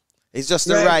know. It's just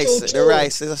the rice. The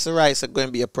rice is going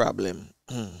to be a problem.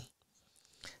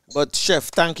 But chef,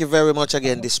 thank you very much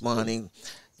again this morning.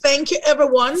 Thank you,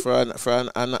 everyone, for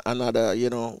another, you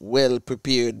know, well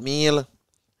prepared meal.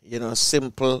 You know,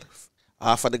 simple,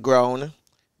 off of the ground,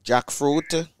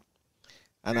 jackfruit,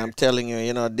 and I'm telling you,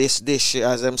 you know, this dish,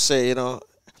 as I'm saying, you know,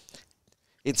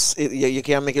 you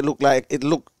can make it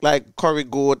look like curry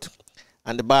goat,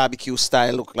 and the barbecue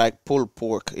style look like pulled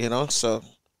pork, you know, so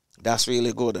that's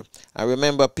really good. And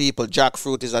remember, people,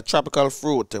 jackfruit is a tropical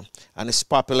fruit, and it's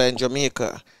popular in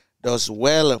Jamaica. Does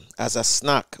well as a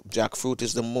snack. Jackfruit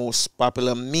is the most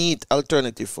popular meat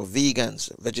alternative for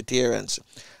vegans, vegetarians,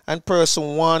 and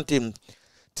person wanting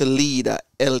to lead a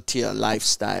healthier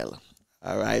lifestyle.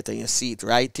 All right, and you see it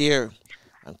right here.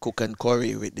 And cook and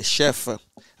curry with the chef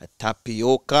at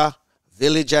Tapioca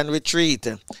Village and Retreat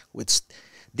with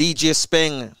DJ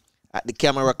Speng at the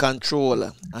camera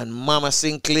control and Mama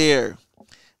Sinclair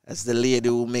as the lady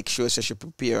who makes sure she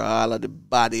prepare all of the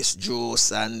baddest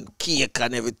juice and cake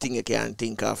and everything you can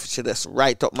think of. She just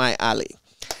right up my alley.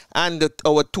 And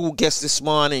our two guests this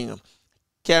morning,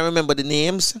 can't remember the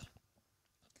names.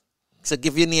 So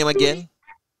give your name again.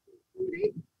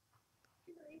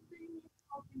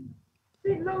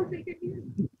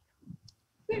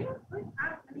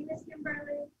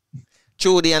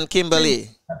 Judy and Kimberly.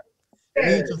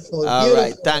 Beautiful. All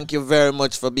right. Thank you very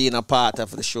much for being a part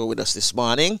of the show with us this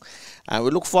morning. And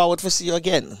we look forward to see you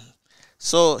again.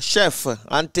 So, Chef,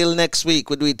 until next week,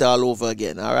 we'll do it all over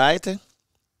again. All right?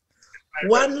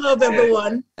 One love,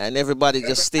 everyone. And everybody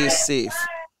just stay safe.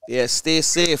 Yeah, stay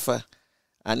safe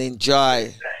and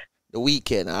enjoy the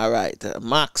weekend. All right.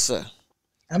 Max.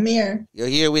 I'm here. You're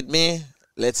here with me?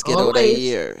 Let's get out of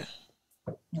here.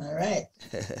 All right.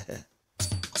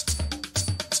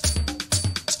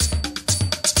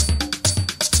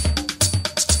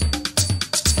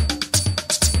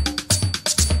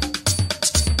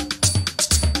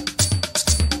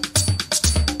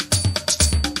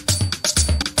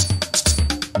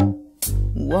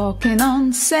 Walking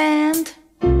on sand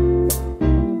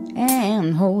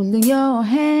and holding your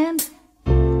hand,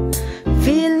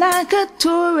 feel like a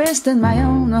tourist in my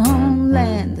own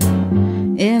homeland,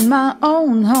 in my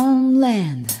own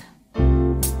homeland,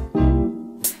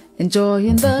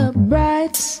 enjoying the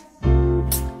bright,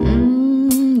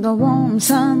 the warm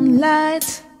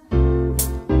sunlight.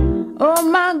 Oh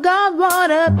my God,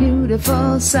 what a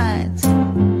beautiful sight,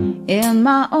 in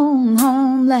my own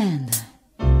homeland.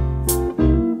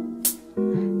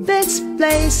 This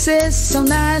place is so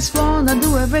nice, wanna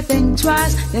do everything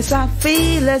twice. Yes, I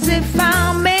feel as if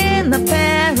I'm in a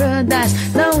paradise.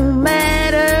 No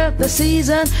matter the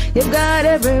season, you've got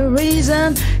every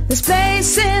reason. This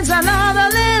place is another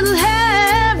little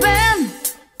heaven.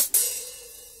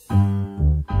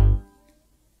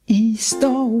 East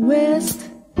or west,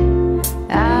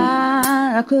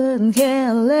 I couldn't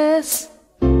care less.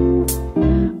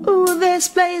 Ooh, this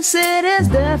place, it is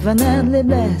definitely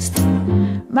blessed.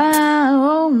 My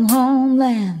own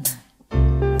homeland.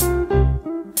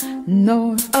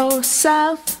 North or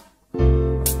south,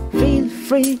 feel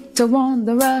free to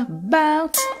wander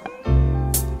about.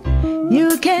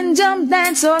 You can jump,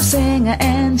 dance, or sing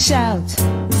and shout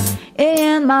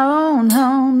in my own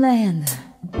homeland.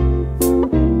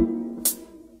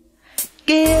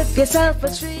 Give yourself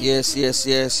a treat. Yes.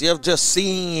 You have just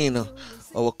seen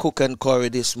our cook and curry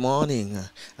this morning,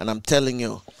 and I'm telling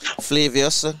you,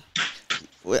 Flavius,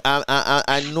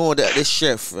 I know that the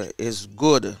chef is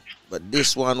good, but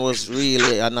this one was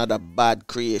really another bad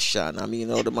creation. I mean,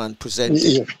 how the man presented.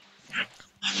 Yeah.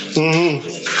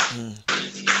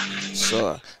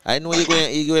 So I know you're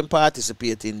going to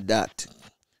participate in that,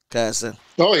 because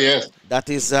that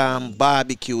is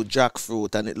barbecue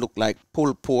jackfruit, and it looked like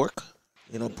pulled pork.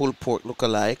 You know, pulled pork look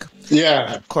alike.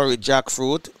 Yeah. Curry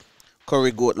jackfruit,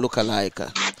 curry goat look alike.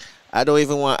 I don't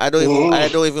even want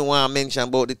to mention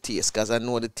about the taste, because I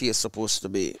know the taste supposed to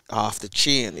be off the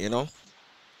chain, you know.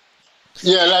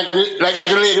 Yeah, like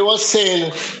the lady was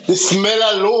saying, the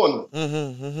smell alone.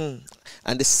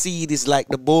 And the seed is like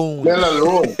the bone. Smell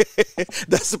alone.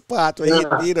 That's the part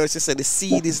where you know, she said the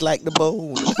seed is like the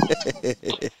bone.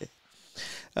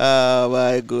 Oh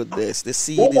my goodness, the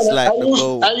seed is like the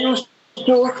bone. I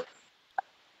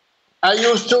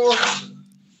used to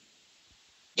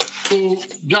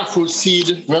jackfruit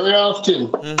seed very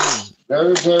often.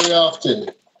 Very, very often.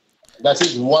 That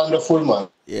is wonderful, man.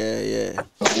 Yeah.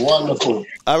 Wonderful.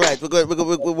 All right, we're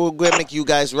going to make you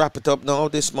guys wrap it up now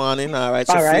this morning. All right,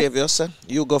 so Flavius,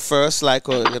 you go first, like,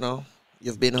 you know,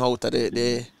 you've been out of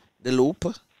the loop.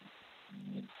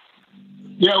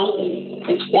 Yeah,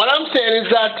 what I'm saying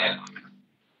is that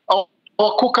our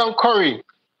cook and curry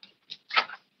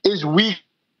is week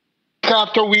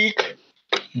after week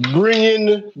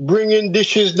bringing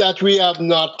dishes that we have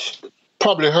not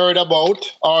probably heard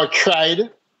about or tried,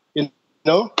 you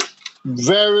know,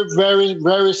 very, very,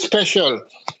 very special.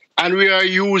 And we are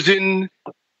using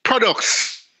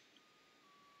products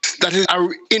that is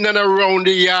in and around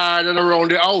the yard and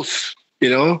around the house, you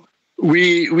know.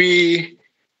 We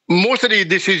most of the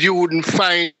dishes you wouldn't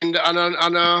find on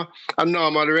a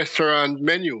normal restaurant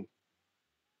menu.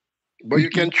 But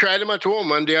you can try them at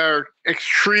home, and they are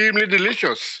extremely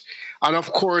delicious. And,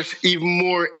 of course, even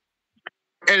more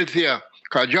healthier,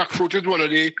 because jackfruit is one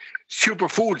of the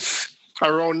superfoods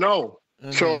around now.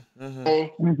 So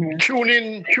tune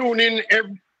in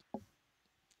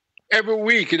every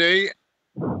week, you know.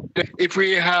 If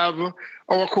we have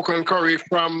our cook and curry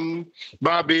from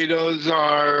Barbados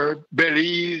or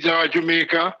Belize or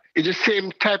Jamaica, it's the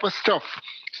same type of stuff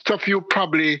you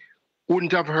probably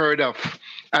wouldn't have heard of,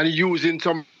 and using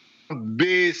some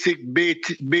basic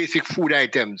food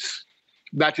items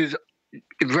that is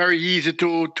very easy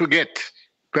to get,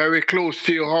 very close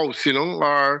to your house, you know,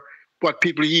 or what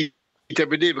people eat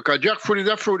every day, because jackfruit is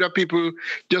a fruit that people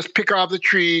just pick off the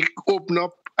tree, open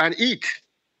up and eat.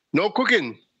 No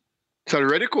cooking. It's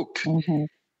already cooked. Mm-hmm.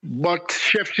 But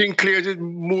Chef Sinclair is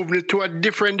moving it to a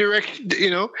different direction,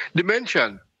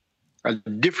 dimension. A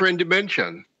different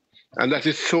dimension. And that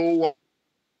is so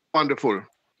wonderful.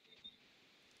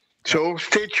 So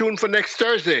stay tuned for next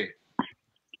Thursday.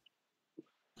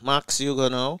 Max, you go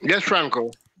now? Yes,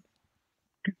 Franco.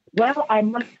 Well, I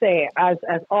must say, as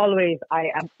always,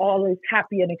 I am always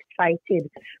happy and excited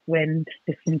when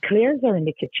the Sinclairs are in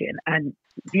the kitchen. And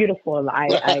beautiful. I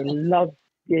love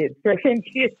the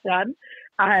presentation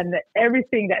and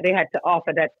everything that they had to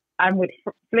offer. That I'm with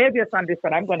Flavius on this,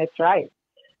 but I'm going to try it.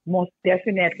 Most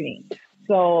definitely.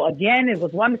 So again, it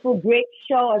was wonderful. Great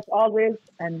show as always.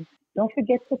 And don't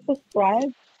forget to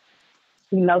subscribe.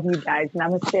 We love you guys.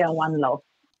 Namaste and one love.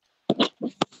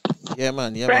 Yeah,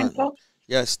 man. Yeah, Franco? man.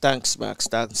 Yes, thanks, Max.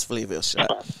 Thanks, Flavius.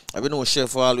 I know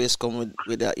Chef always come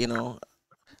with that,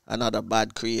 another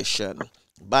bad creation.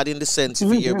 Bad in the sense,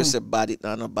 if you hear we say bad, it's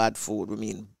not a bad food. We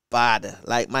mean bad,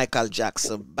 like Michael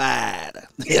Jackson, bad.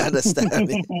 You understand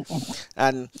me?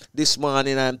 And this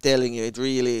morning, I'm telling you,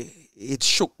 it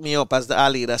shook me up, as the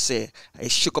Alida say.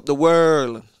 It shook up the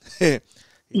world. It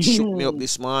shook me up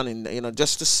this morning,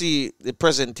 just to see the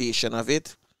presentation of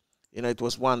it. It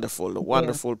was wonderful, a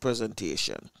wonderful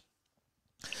presentation.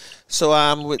 So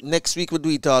next week we'll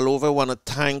do it all over. I want to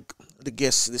thank the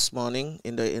guests this morning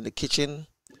in the kitchen.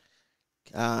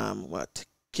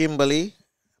 Kimberly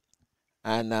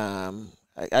and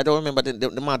I don't remember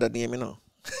the mother name,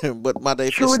 but mother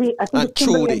Trudy, I think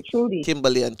Trudy.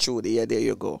 Kimberly and Trudy. Yeah, there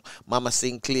you go. Mama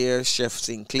Sinclair, Chef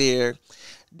Sinclair,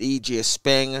 DJ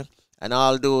Speng, and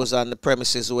all those on the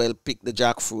premises who will pick the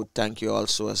jackfruit. Thank you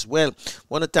also as well.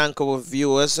 Want to thank our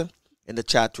viewers in the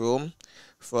chat room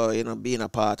for being a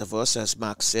part of us. As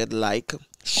Max said,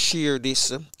 share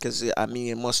this, because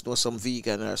you must know some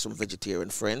vegan or some vegetarian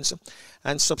friends,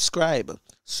 and subscribe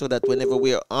so that whenever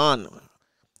we're on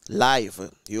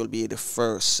live, you'll be the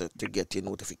first to get your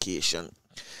notification.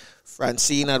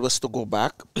 Francina was to go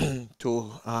back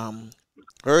to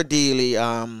her daily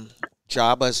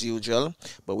job as usual,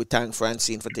 but we thank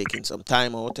Francine for taking some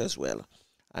time out as well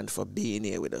and for being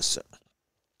here with us.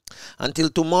 Until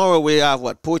tomorrow, we have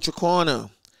Poacher Corner,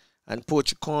 and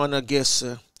Poacher Corner guest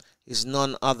is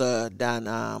none other than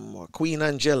Queen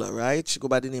Angela, right? She go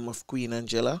by the name of Queen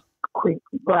Angela.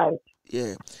 Right.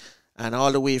 Yeah, and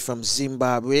all the way from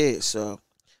Zimbabwe. So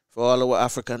for all our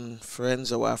African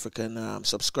friends, our African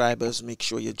subscribers, make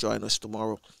sure you join us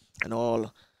tomorrow, and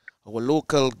all our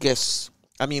local guests.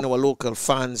 Our local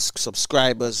fans,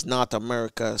 subscribers, North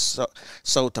America,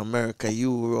 South America,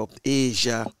 Europe,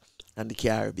 Asia, and the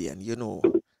Caribbean,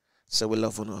 So we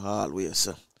love you always,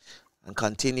 and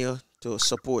continue to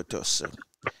support us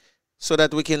so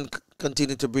that we can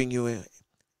continue to bring you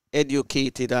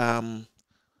educated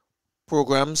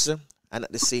programs and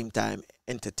at the same time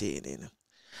entertaining.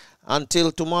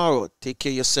 Until tomorrow, take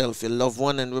care of yourself, your loved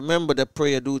one, and remember that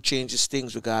prayer do changes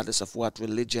things regardless of what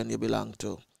religion you belong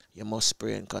to. You must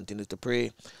pray and continue to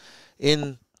pray.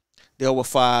 In the Our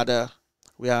Father,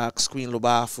 we ask Queen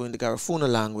Lubafu in the Garifuna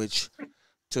language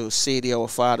to say the Our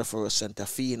Father for us, and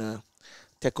Tafina,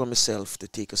 take on myself to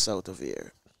take us out of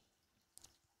here.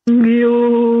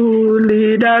 You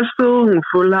lead us to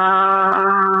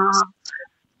Fula.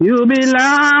 You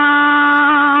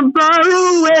belong far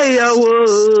away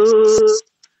away.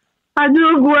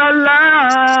 Ajugwala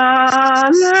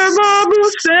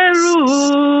Lebabu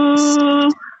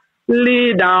Seru.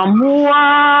 Lida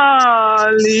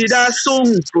Mua, Lida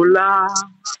Sungfula.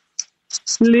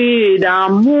 Lida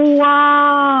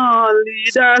Mua,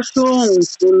 Lida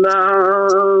Sungfula.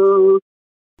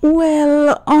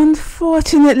 Well,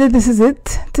 unfortunately, this is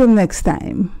it. Till next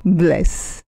time.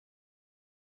 Bless.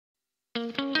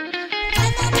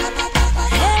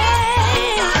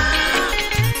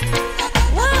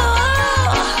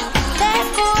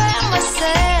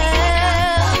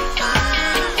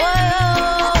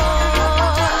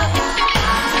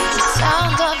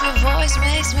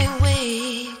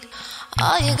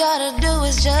 All you gotta do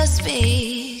is just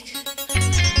speak.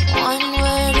 One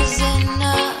word is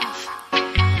enough,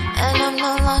 and I'm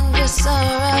no longer so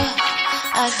rough.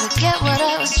 I forget what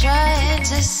I was trying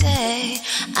to say.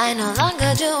 I no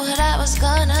longer do what I was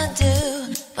gonna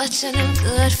do, but you're no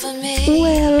good for me.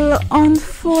 Well,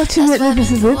 unfortunately,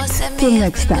 this is it. Till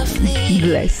next time.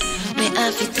 Bless. May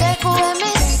I fi take away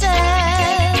me say.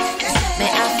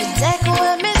 May I fi take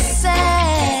away me say.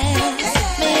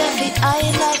 May I fi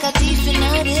hide like a thief in the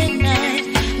night.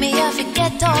 May I fi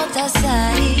get out of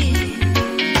sight.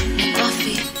 May I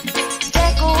fi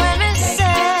take away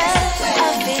myself.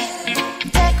 I fi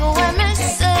take away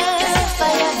myself. I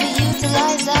have to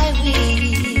utilize I will.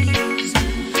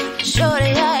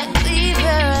 Surely I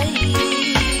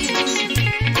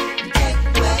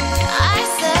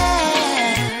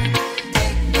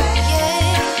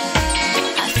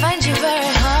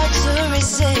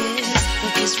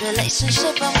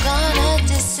relationship I'm gonna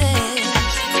desist.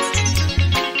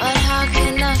 But how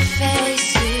can I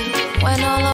face you when all